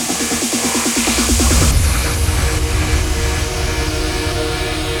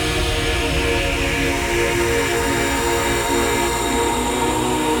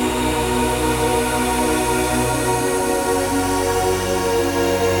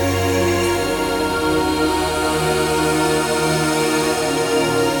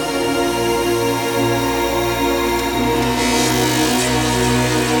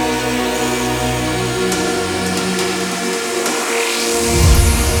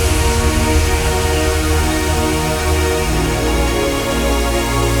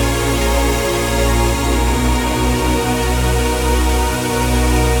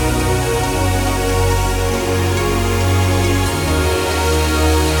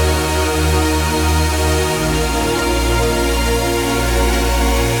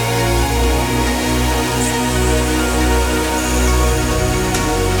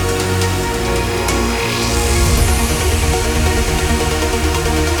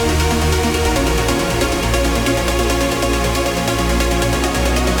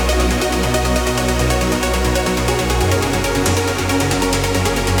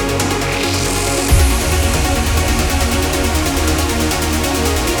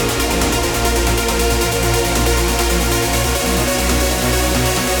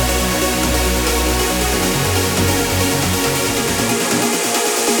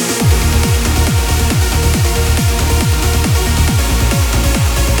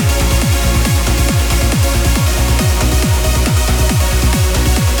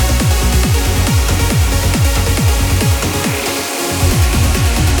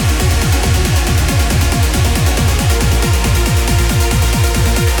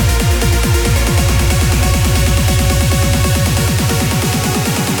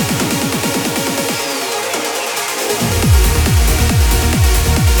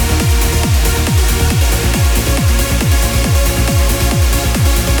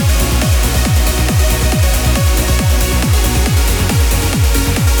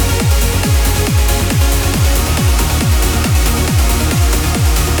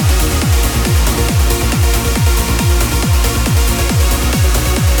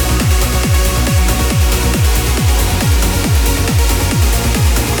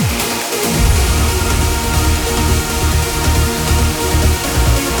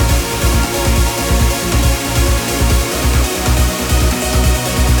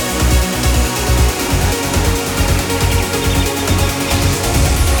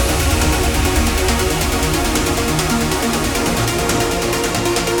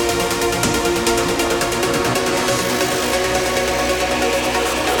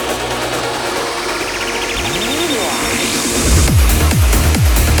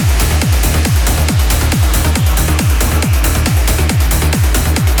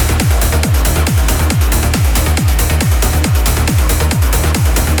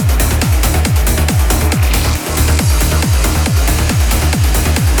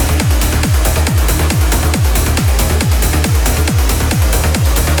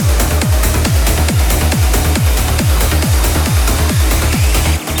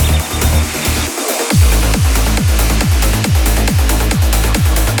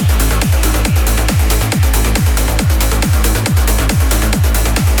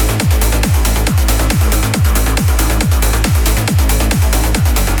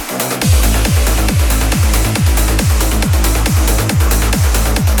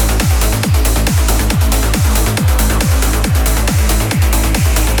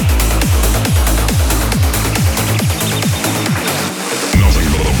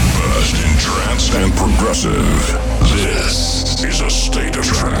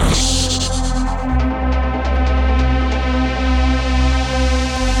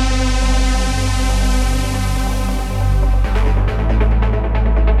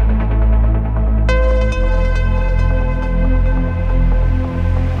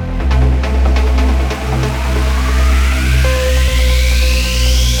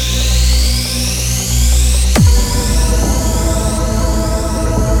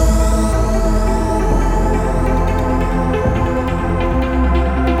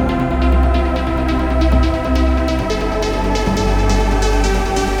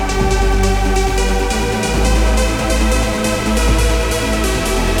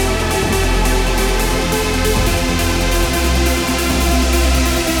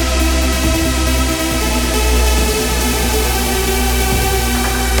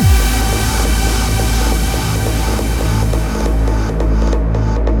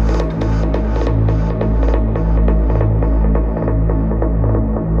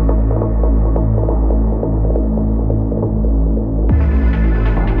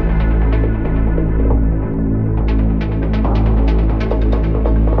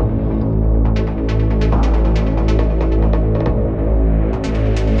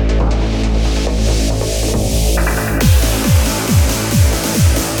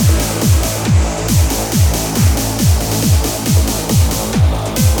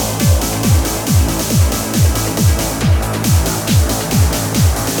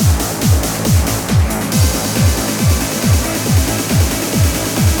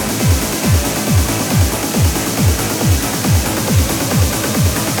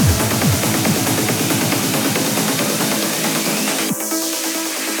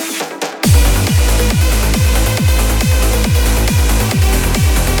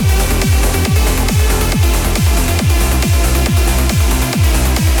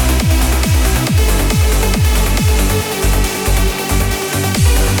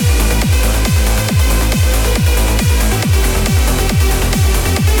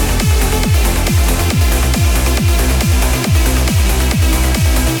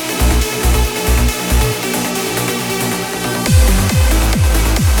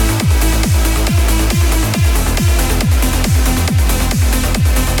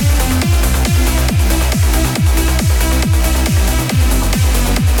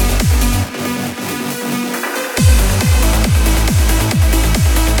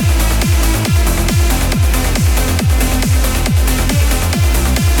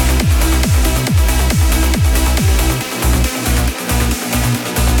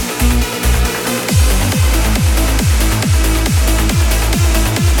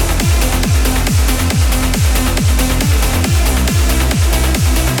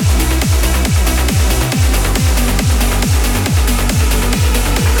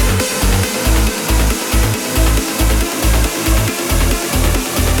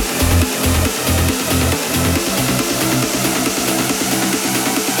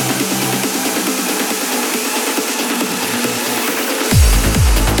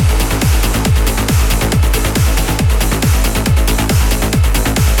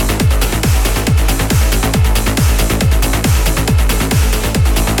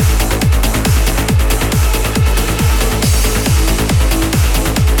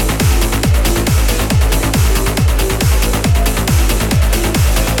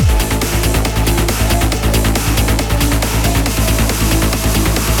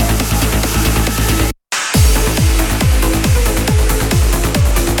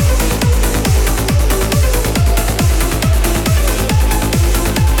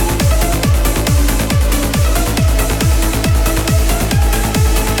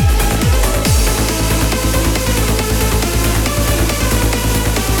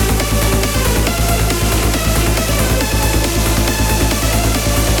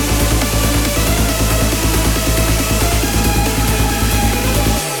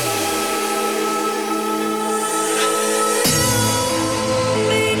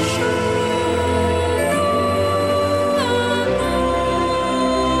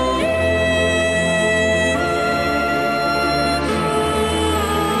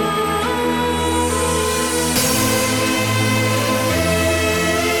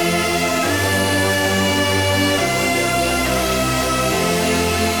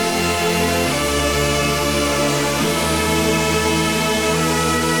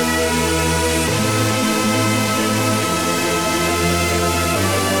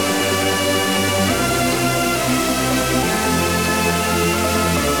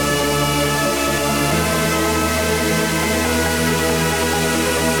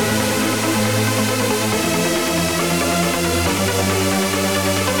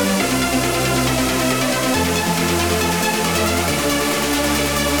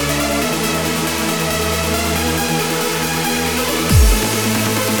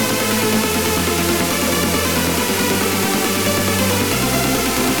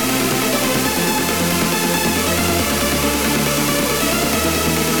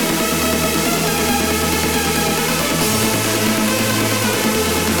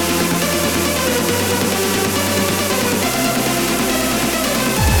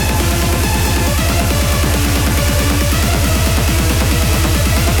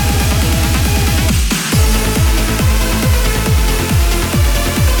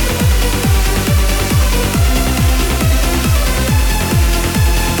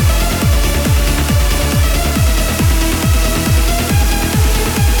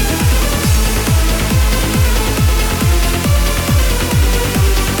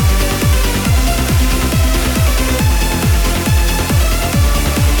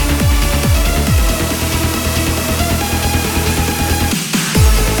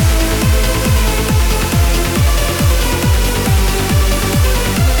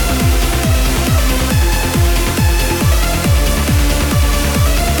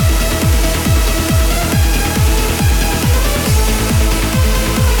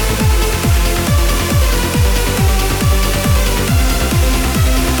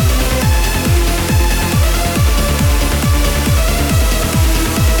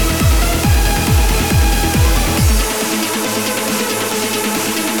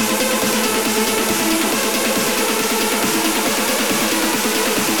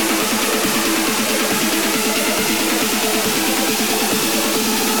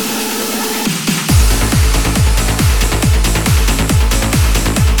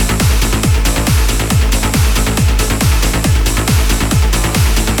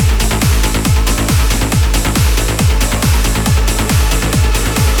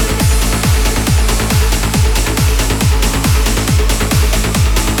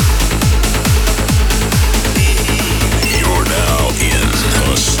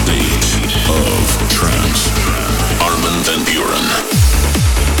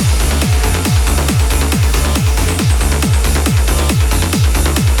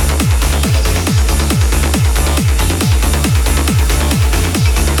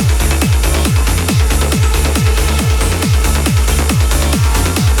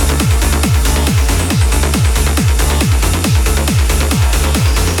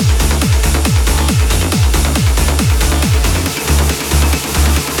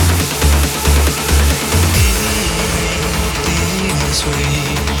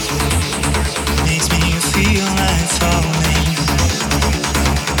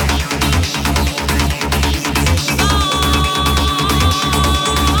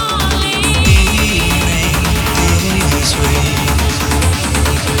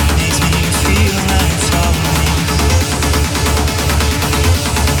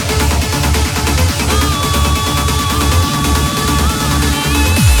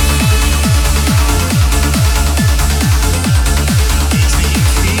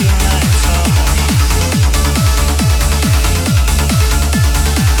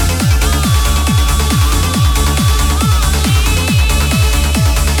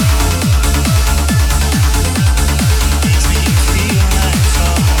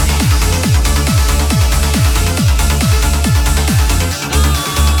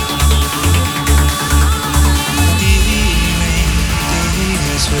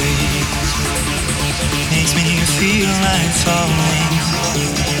 These ways makes me feel like falling.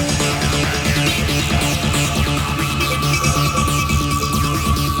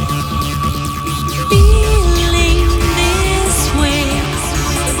 Feeling this way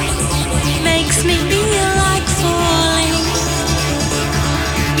makes me feel like falling.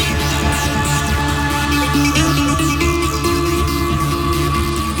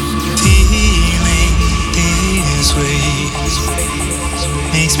 Feeling this way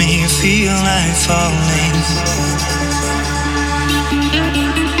makes me feel like falling.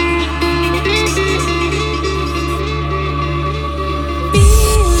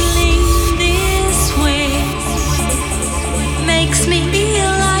 Feeling this way makes me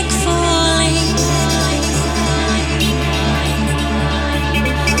feel like falling.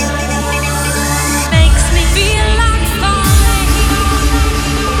 Makes me feel like falling.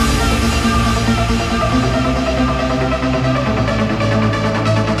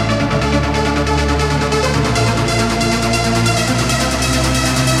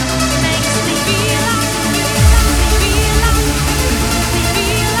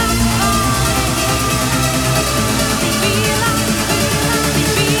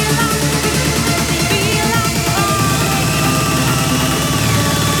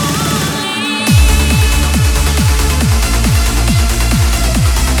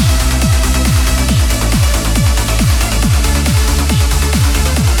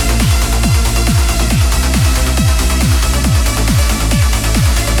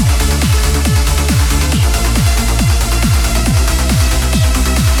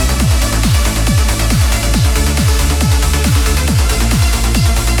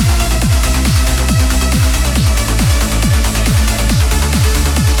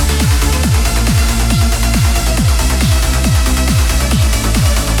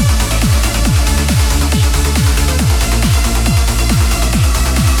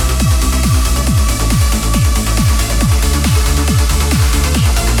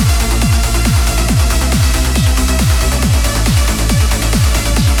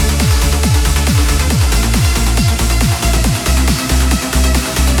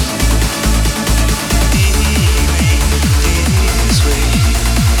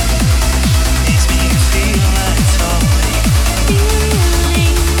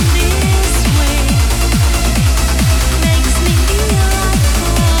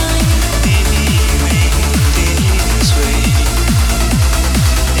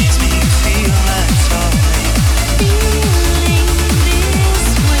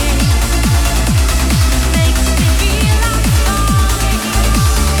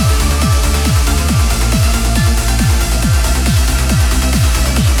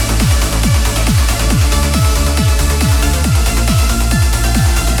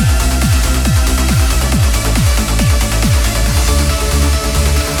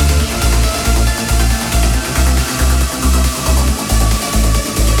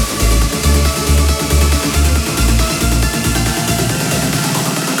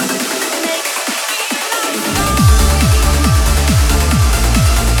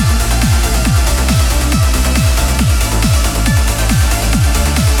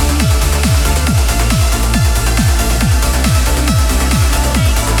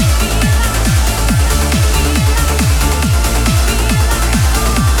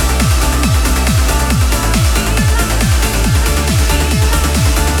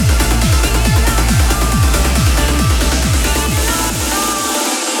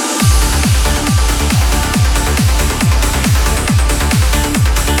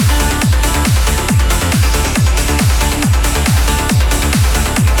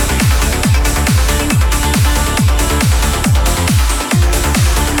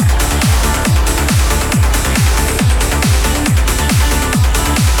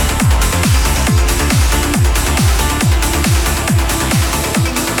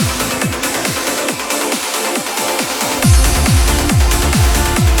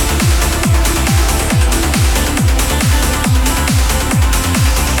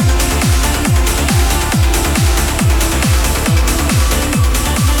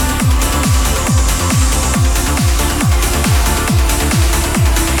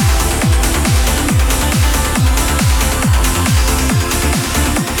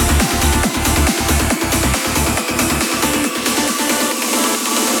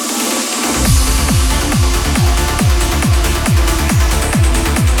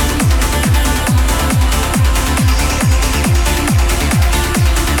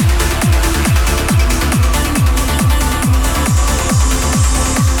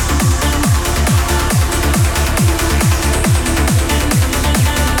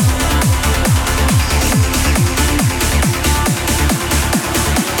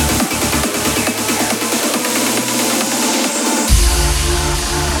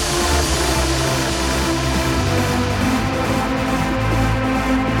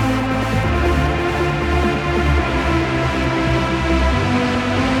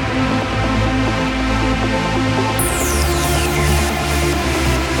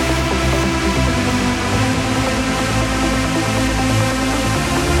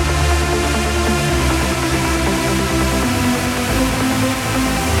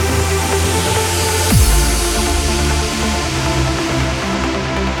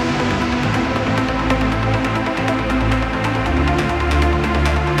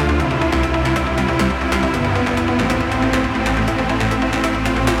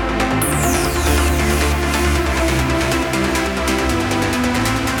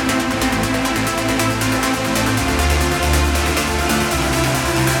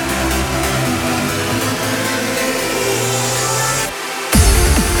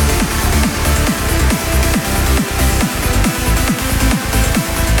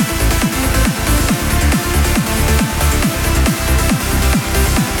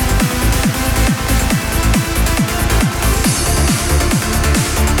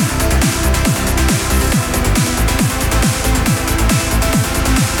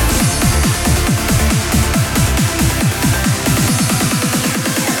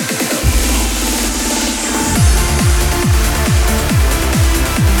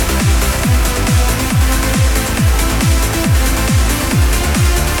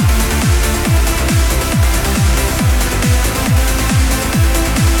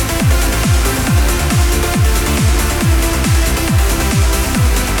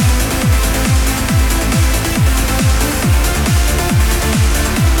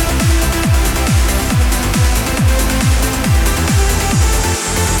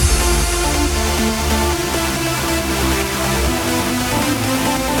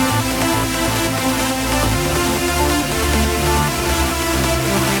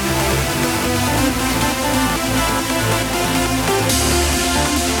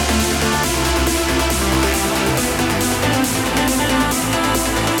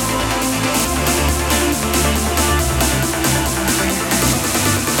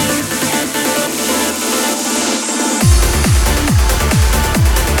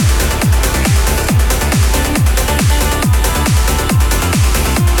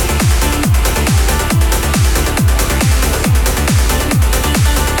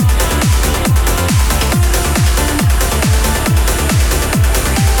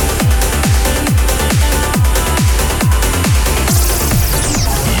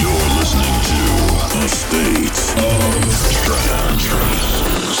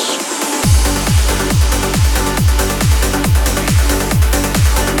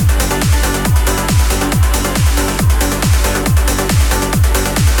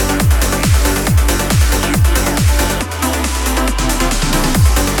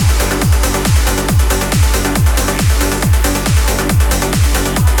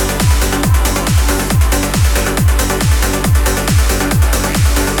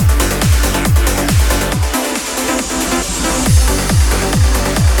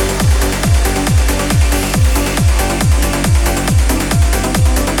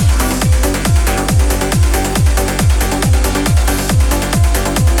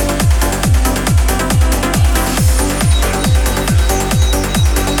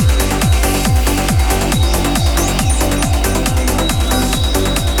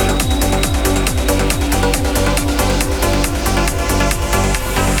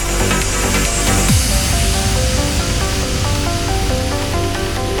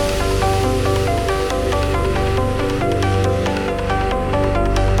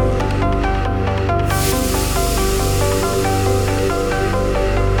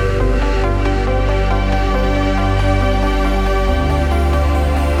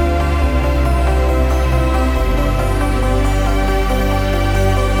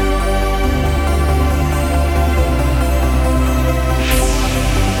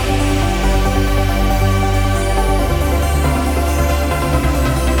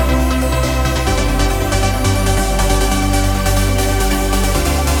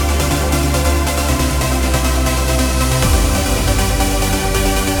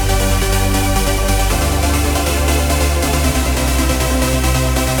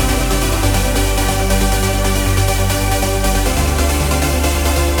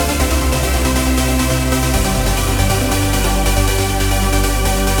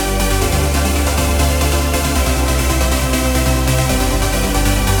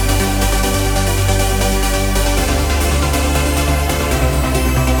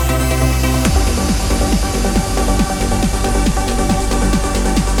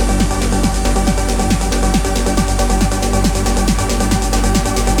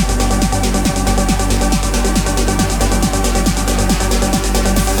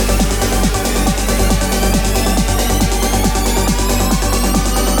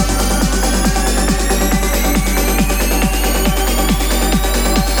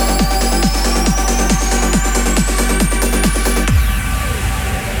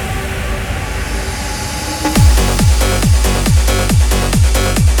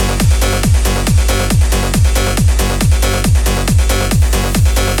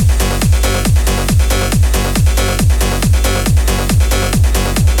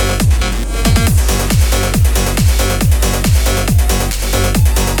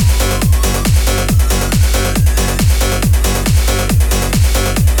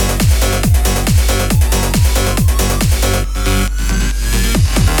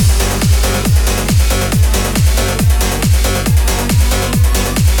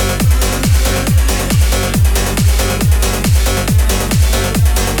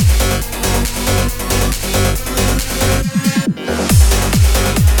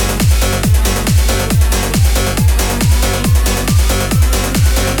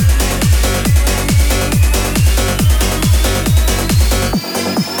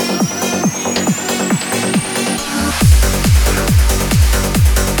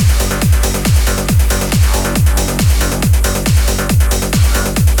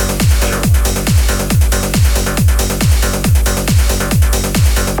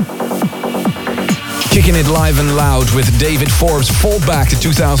 Kicking it live and loud with David Forbes' Fallback to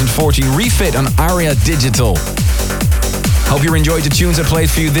 2014 refit on Aria Digital. Hope you enjoyed the tunes I played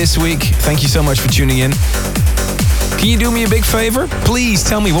for you this week. Thank you so much for tuning in. Can you do me a big favor? Please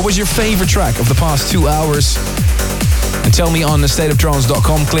tell me, what was your favorite track of the past 2 hours? And tell me on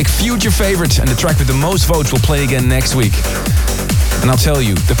thestateoftrance.com. Click Future Favorite, and the track with the most votes will play again next week. And I'll tell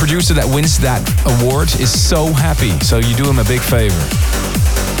you, the producer that wins that award is so happy, so you do him a big favor.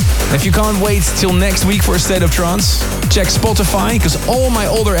 And if you can't wait till next week for A State of Trance, check Spotify, because all my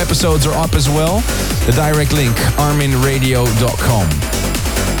older episodes are up as well. The direct link, arminradio.com.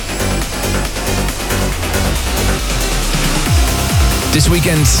 This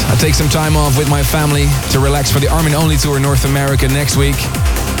weekend, I take some time off with my family to relax for the Armin Only Tour North America next week.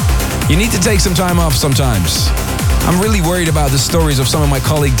 You need to take some time off sometimes. I'm really worried about the stories of some of my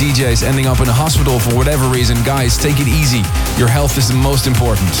colleague DJs ending up in a hospital for whatever reason. Guys, take it easy. Your health is the most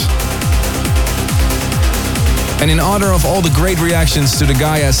important. And in honor of all the great reactions to the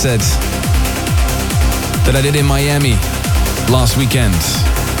Gaia set that I did in Miami last weekend,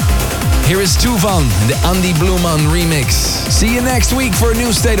 here is Tuvan, the Andy Bluman remix. See you next week for a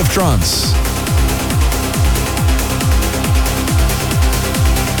new State of Trance.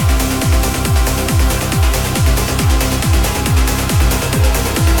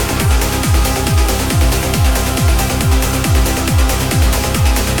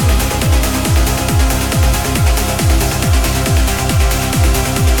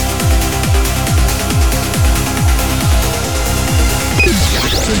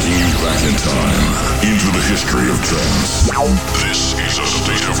 Into the history of trance. This is A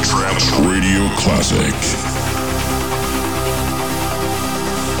State of Trance Radio Classic.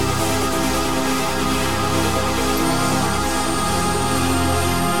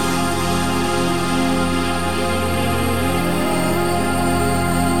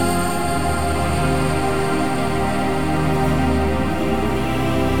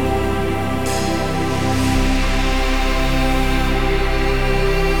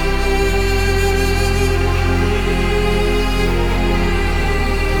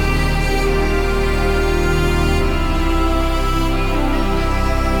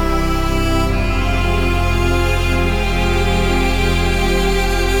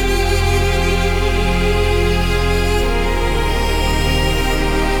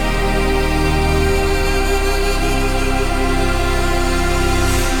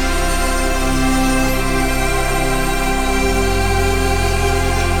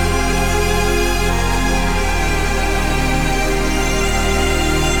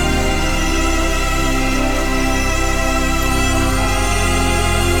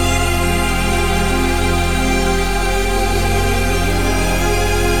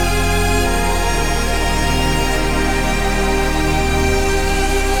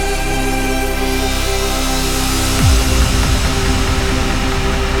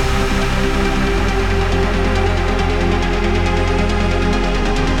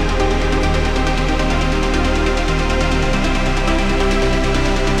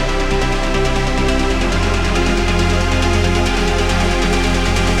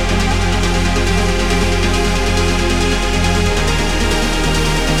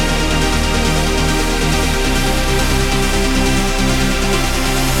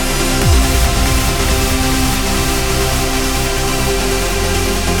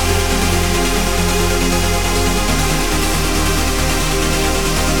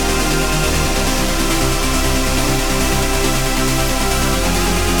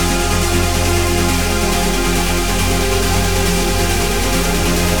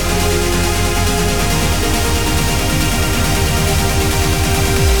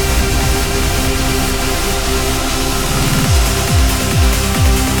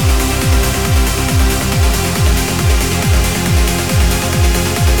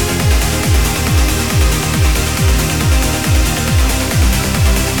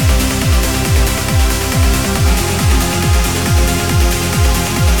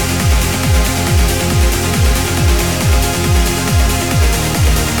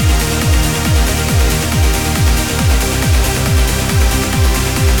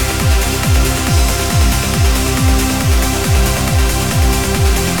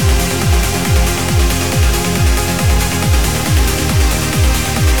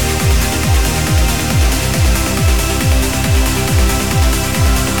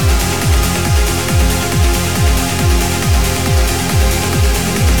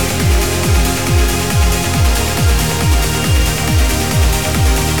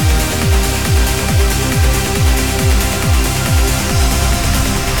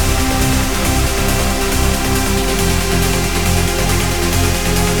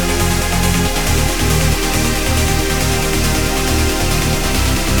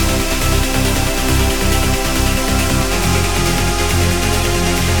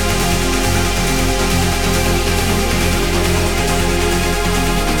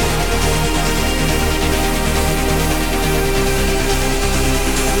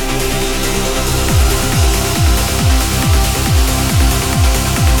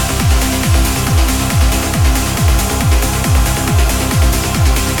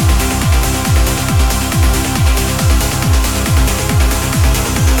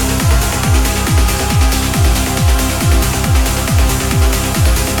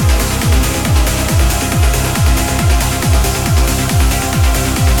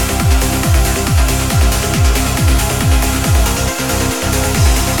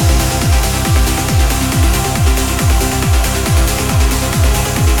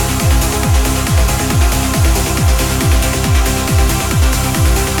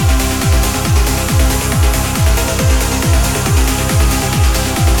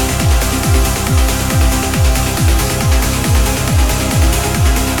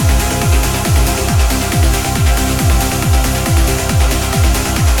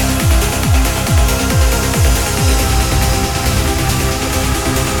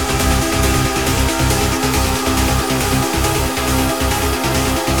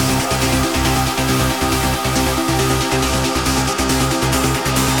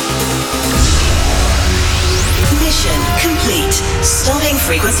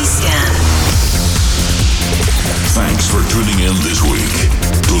 frequency scan. Thanks for tuning in this week.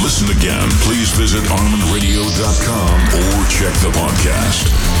 To listen again, please visit ArminRadio.com or check the podcast.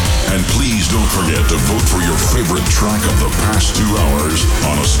 And please don't forget to vote for your favorite track of the past 2 hours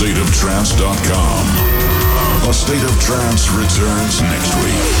on astateoftrance.com. A State of Trance returns next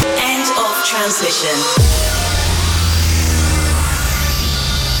week. End of transmission.